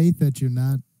have faith that you're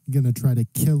not going to try to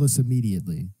kill us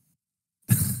immediately.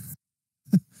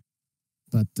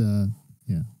 But,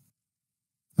 yeah.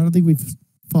 I don't think we've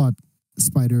fought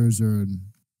spiders or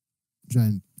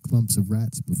giant clumps of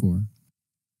rats before.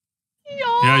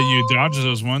 Yeah, you dodged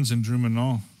those ones in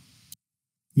Drumanol,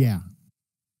 Yeah.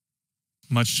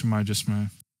 much to my dismay.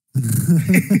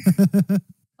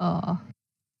 Oh.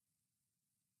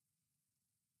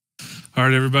 All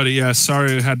right, everybody. Yeah,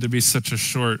 sorry it had to be such a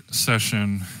short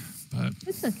session, but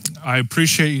It's okay. I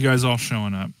appreciate you guys all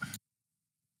showing up.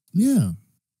 Yeah.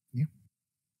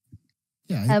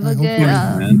 Yeah. Have a hope good,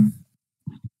 we're- Man.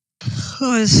 It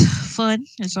was fun.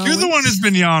 As You're the one always. who's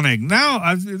been yawning. Now,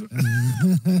 I've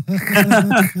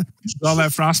all that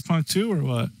Frostpunk too, or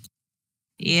what?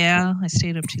 Yeah, I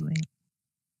stayed up too late.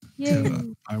 Yay.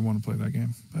 I want to play that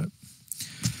game, but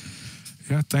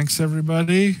yeah, thanks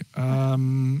everybody. Are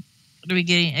we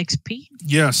getting XP?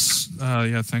 Yes,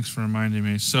 yeah, thanks for reminding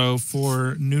me. So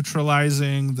for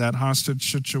neutralizing that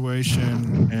hostage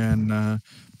situation and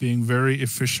being very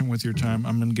efficient with your time,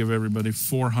 I'm going to give everybody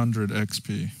 400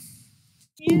 XP.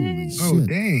 Holy Oh, shit.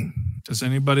 dang. Does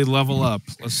anybody level up?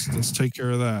 Let's take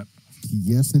care of that.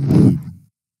 Yes, indeed.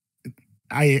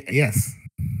 Yes.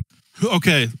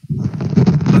 Okay,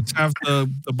 let's have the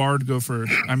bard go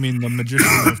first. I mean, the magician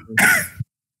go first.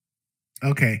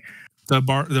 Okay.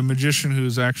 The magician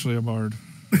who's actually a bard.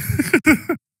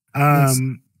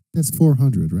 That's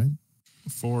 400, right?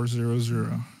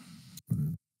 400.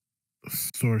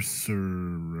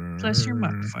 Sorcerer. Plus your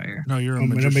modifier. No, you're a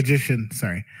I'm a magician. magician.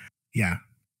 Sorry. Yeah.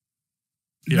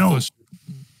 Yeah, No. plus-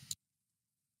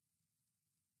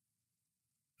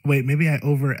 Wait, maybe I.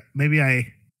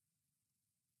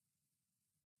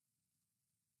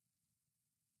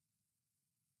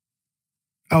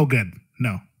 Oh, good.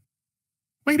 No.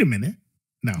 Wait a minute.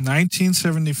 No.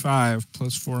 1975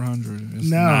 plus 400 is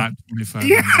No. not 25.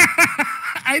 Yeah.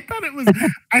 I thought it was.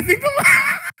 I think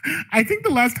the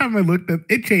last time I looked at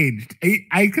it changed.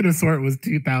 I could have swore it was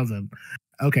 2000.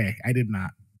 Okay, I did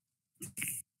not.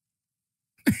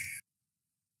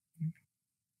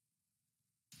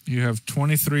 You have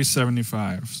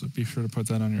 2375, so be sure to put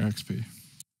that on your XP.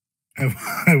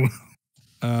 I will.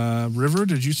 River,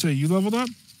 did you say you leveled up?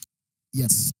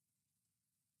 Yes.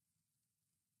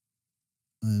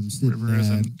 I'm sitting River is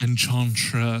at an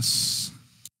enchantress.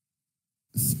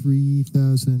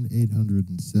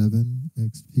 3,807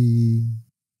 XP.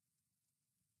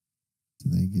 So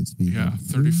that gets me Yeah,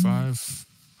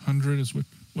 3,500 is what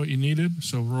what you needed.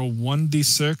 So roll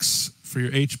 1d6 for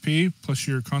your HP plus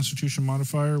your Constitution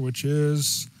modifier, which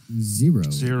is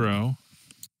 0.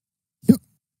 Yep.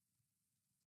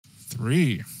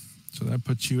 3. So that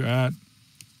puts you at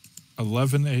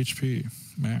 11 HP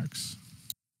max.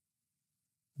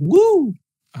 Woo!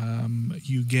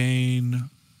 You gain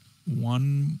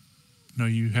 1. No,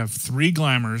 you have 3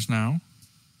 glamours now.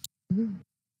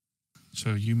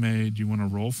 So do you want to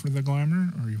roll for the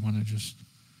glamour, or you want to just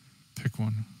pick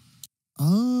one?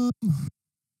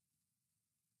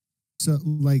 So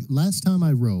like last time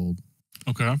I rolled,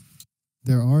 Okay.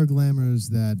 there are glamours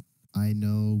that I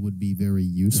know would be very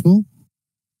useful,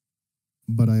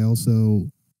 but I also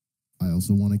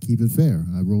want to keep it fair.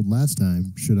 I rolled last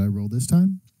time. Should I roll this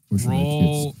time? Or should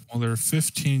Roll. Well, there are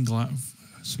 15 glamours.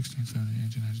 16, 17,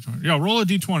 18, 19, 20. Yeah, roll a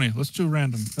d20. Let's do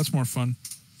random. That's more fun.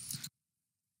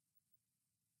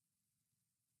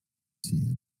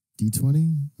 See, D20?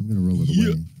 I'm going to roll it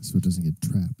away so it doesn't get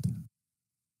trapped.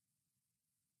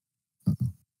 Uh-oh.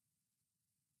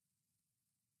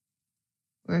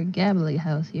 We're a gambling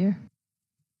house here.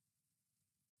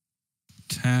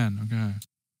 10. Okay.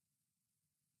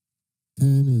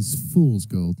 10 is fool's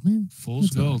gold. Man, Fool's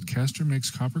that's all gold. Caster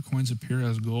makes copper coins appear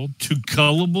as gold to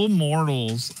gullible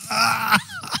mortals. Ah!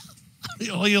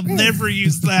 You'll never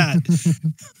use that.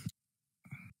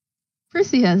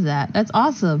 Prissy has that. That's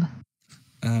awesome.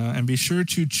 And be sure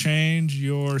to change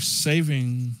your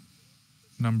saving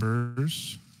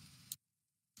numbers.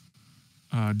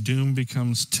 Doom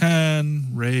becomes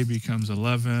 10, Ray becomes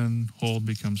 11, Hold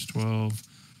becomes 12,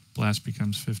 Blast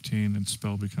becomes 15, and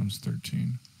Spell becomes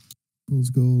 13. Fool's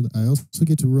gold. I also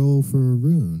get to roll for a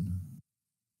rune.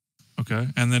 Okay,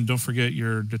 and then don't forget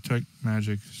your Detect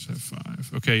Magic is at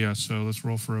 5. Okay, yeah, so let's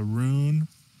roll for a rune.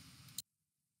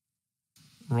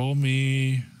 Roll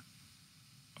me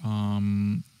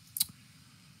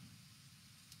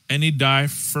any die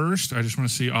first. I just want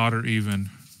to see odd or even.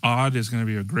 Odd is going to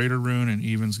be a greater rune, and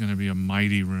even is going to be a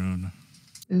mighty rune.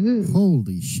 Ooh.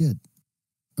 Holy shit.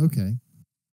 Okay.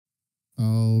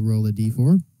 I'll roll a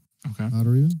d4. Okay. Odd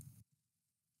or even.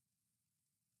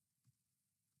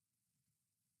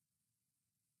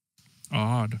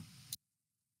 Odd.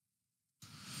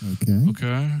 Okay.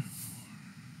 Okay.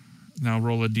 Now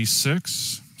roll a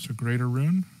d6. So greater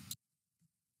rune.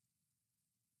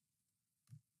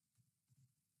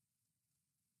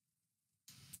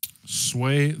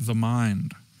 Sway the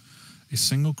mind. A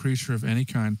single creature of any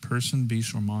kind, person,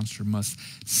 beast, or monster, must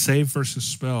save versus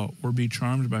spell or be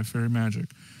charmed by fairy magic.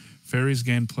 Fairies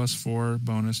gain +4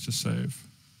 bonus to save.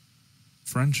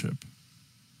 Friendship.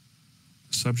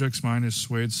 The subject's mind is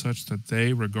swayed such that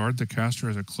they regard the caster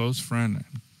as a close friend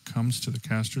and comes to the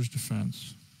caster's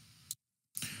defense.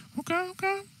 Okay.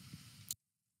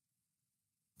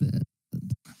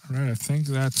 All right, I think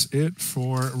that's it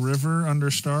for River Under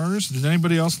Stars. Did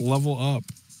anybody else level up?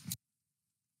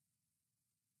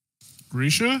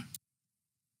 Grisha?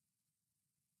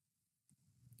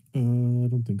 I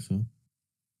don't think so.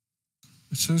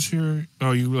 It says here.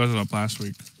 Oh, you leveled up last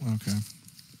week. Okay.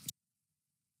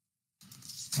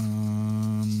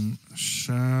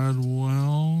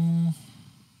 Shadwell.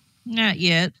 Not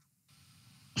yet.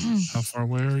 How far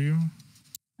away are you?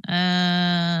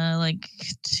 Like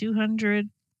 200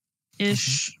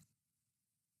 ish.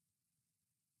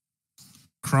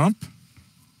 Crump?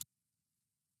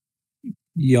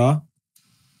 Yeah.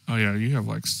 Oh yeah, you have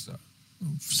like several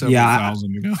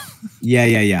thousand to go. Yeah.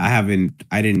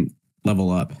 I didn't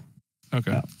level up.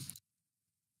 Okay. Yeah.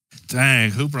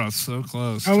 Dang, Hoopros so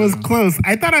close. I was close.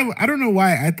 I thought I don't know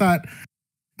why. I thought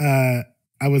I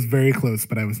was very close,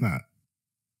 but I was not.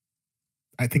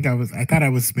 I thought I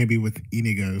was maybe with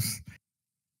Inigos.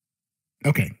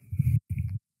 Okay.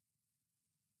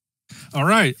 All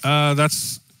right. That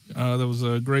was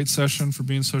a great session for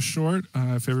being so short.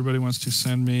 If everybody wants to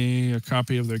send me a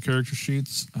copy of their character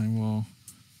sheets, I will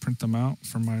print them out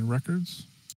for my records.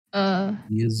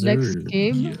 Yes, Next sir.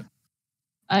 game, Yeah.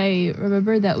 I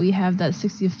remember that we have that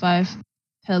 65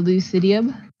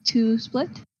 Pelucidium to split.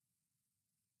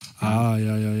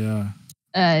 Yeah.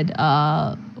 And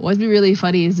what's been really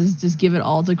funny is just give it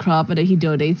all to Crop and then he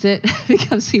donates it.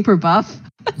 Becomes super buff.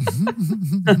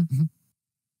 That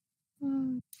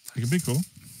could be cool.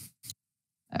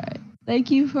 All right.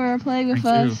 Thank you for playing with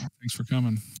Thank you. us. Thanks for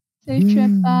coming. Safe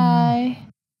trip. Bye.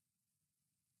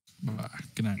 Bye.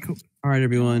 Good night. Cool. All right,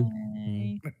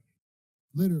 everyone. Bye.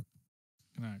 Later.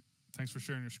 Good night. Thanks for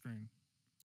sharing your screen.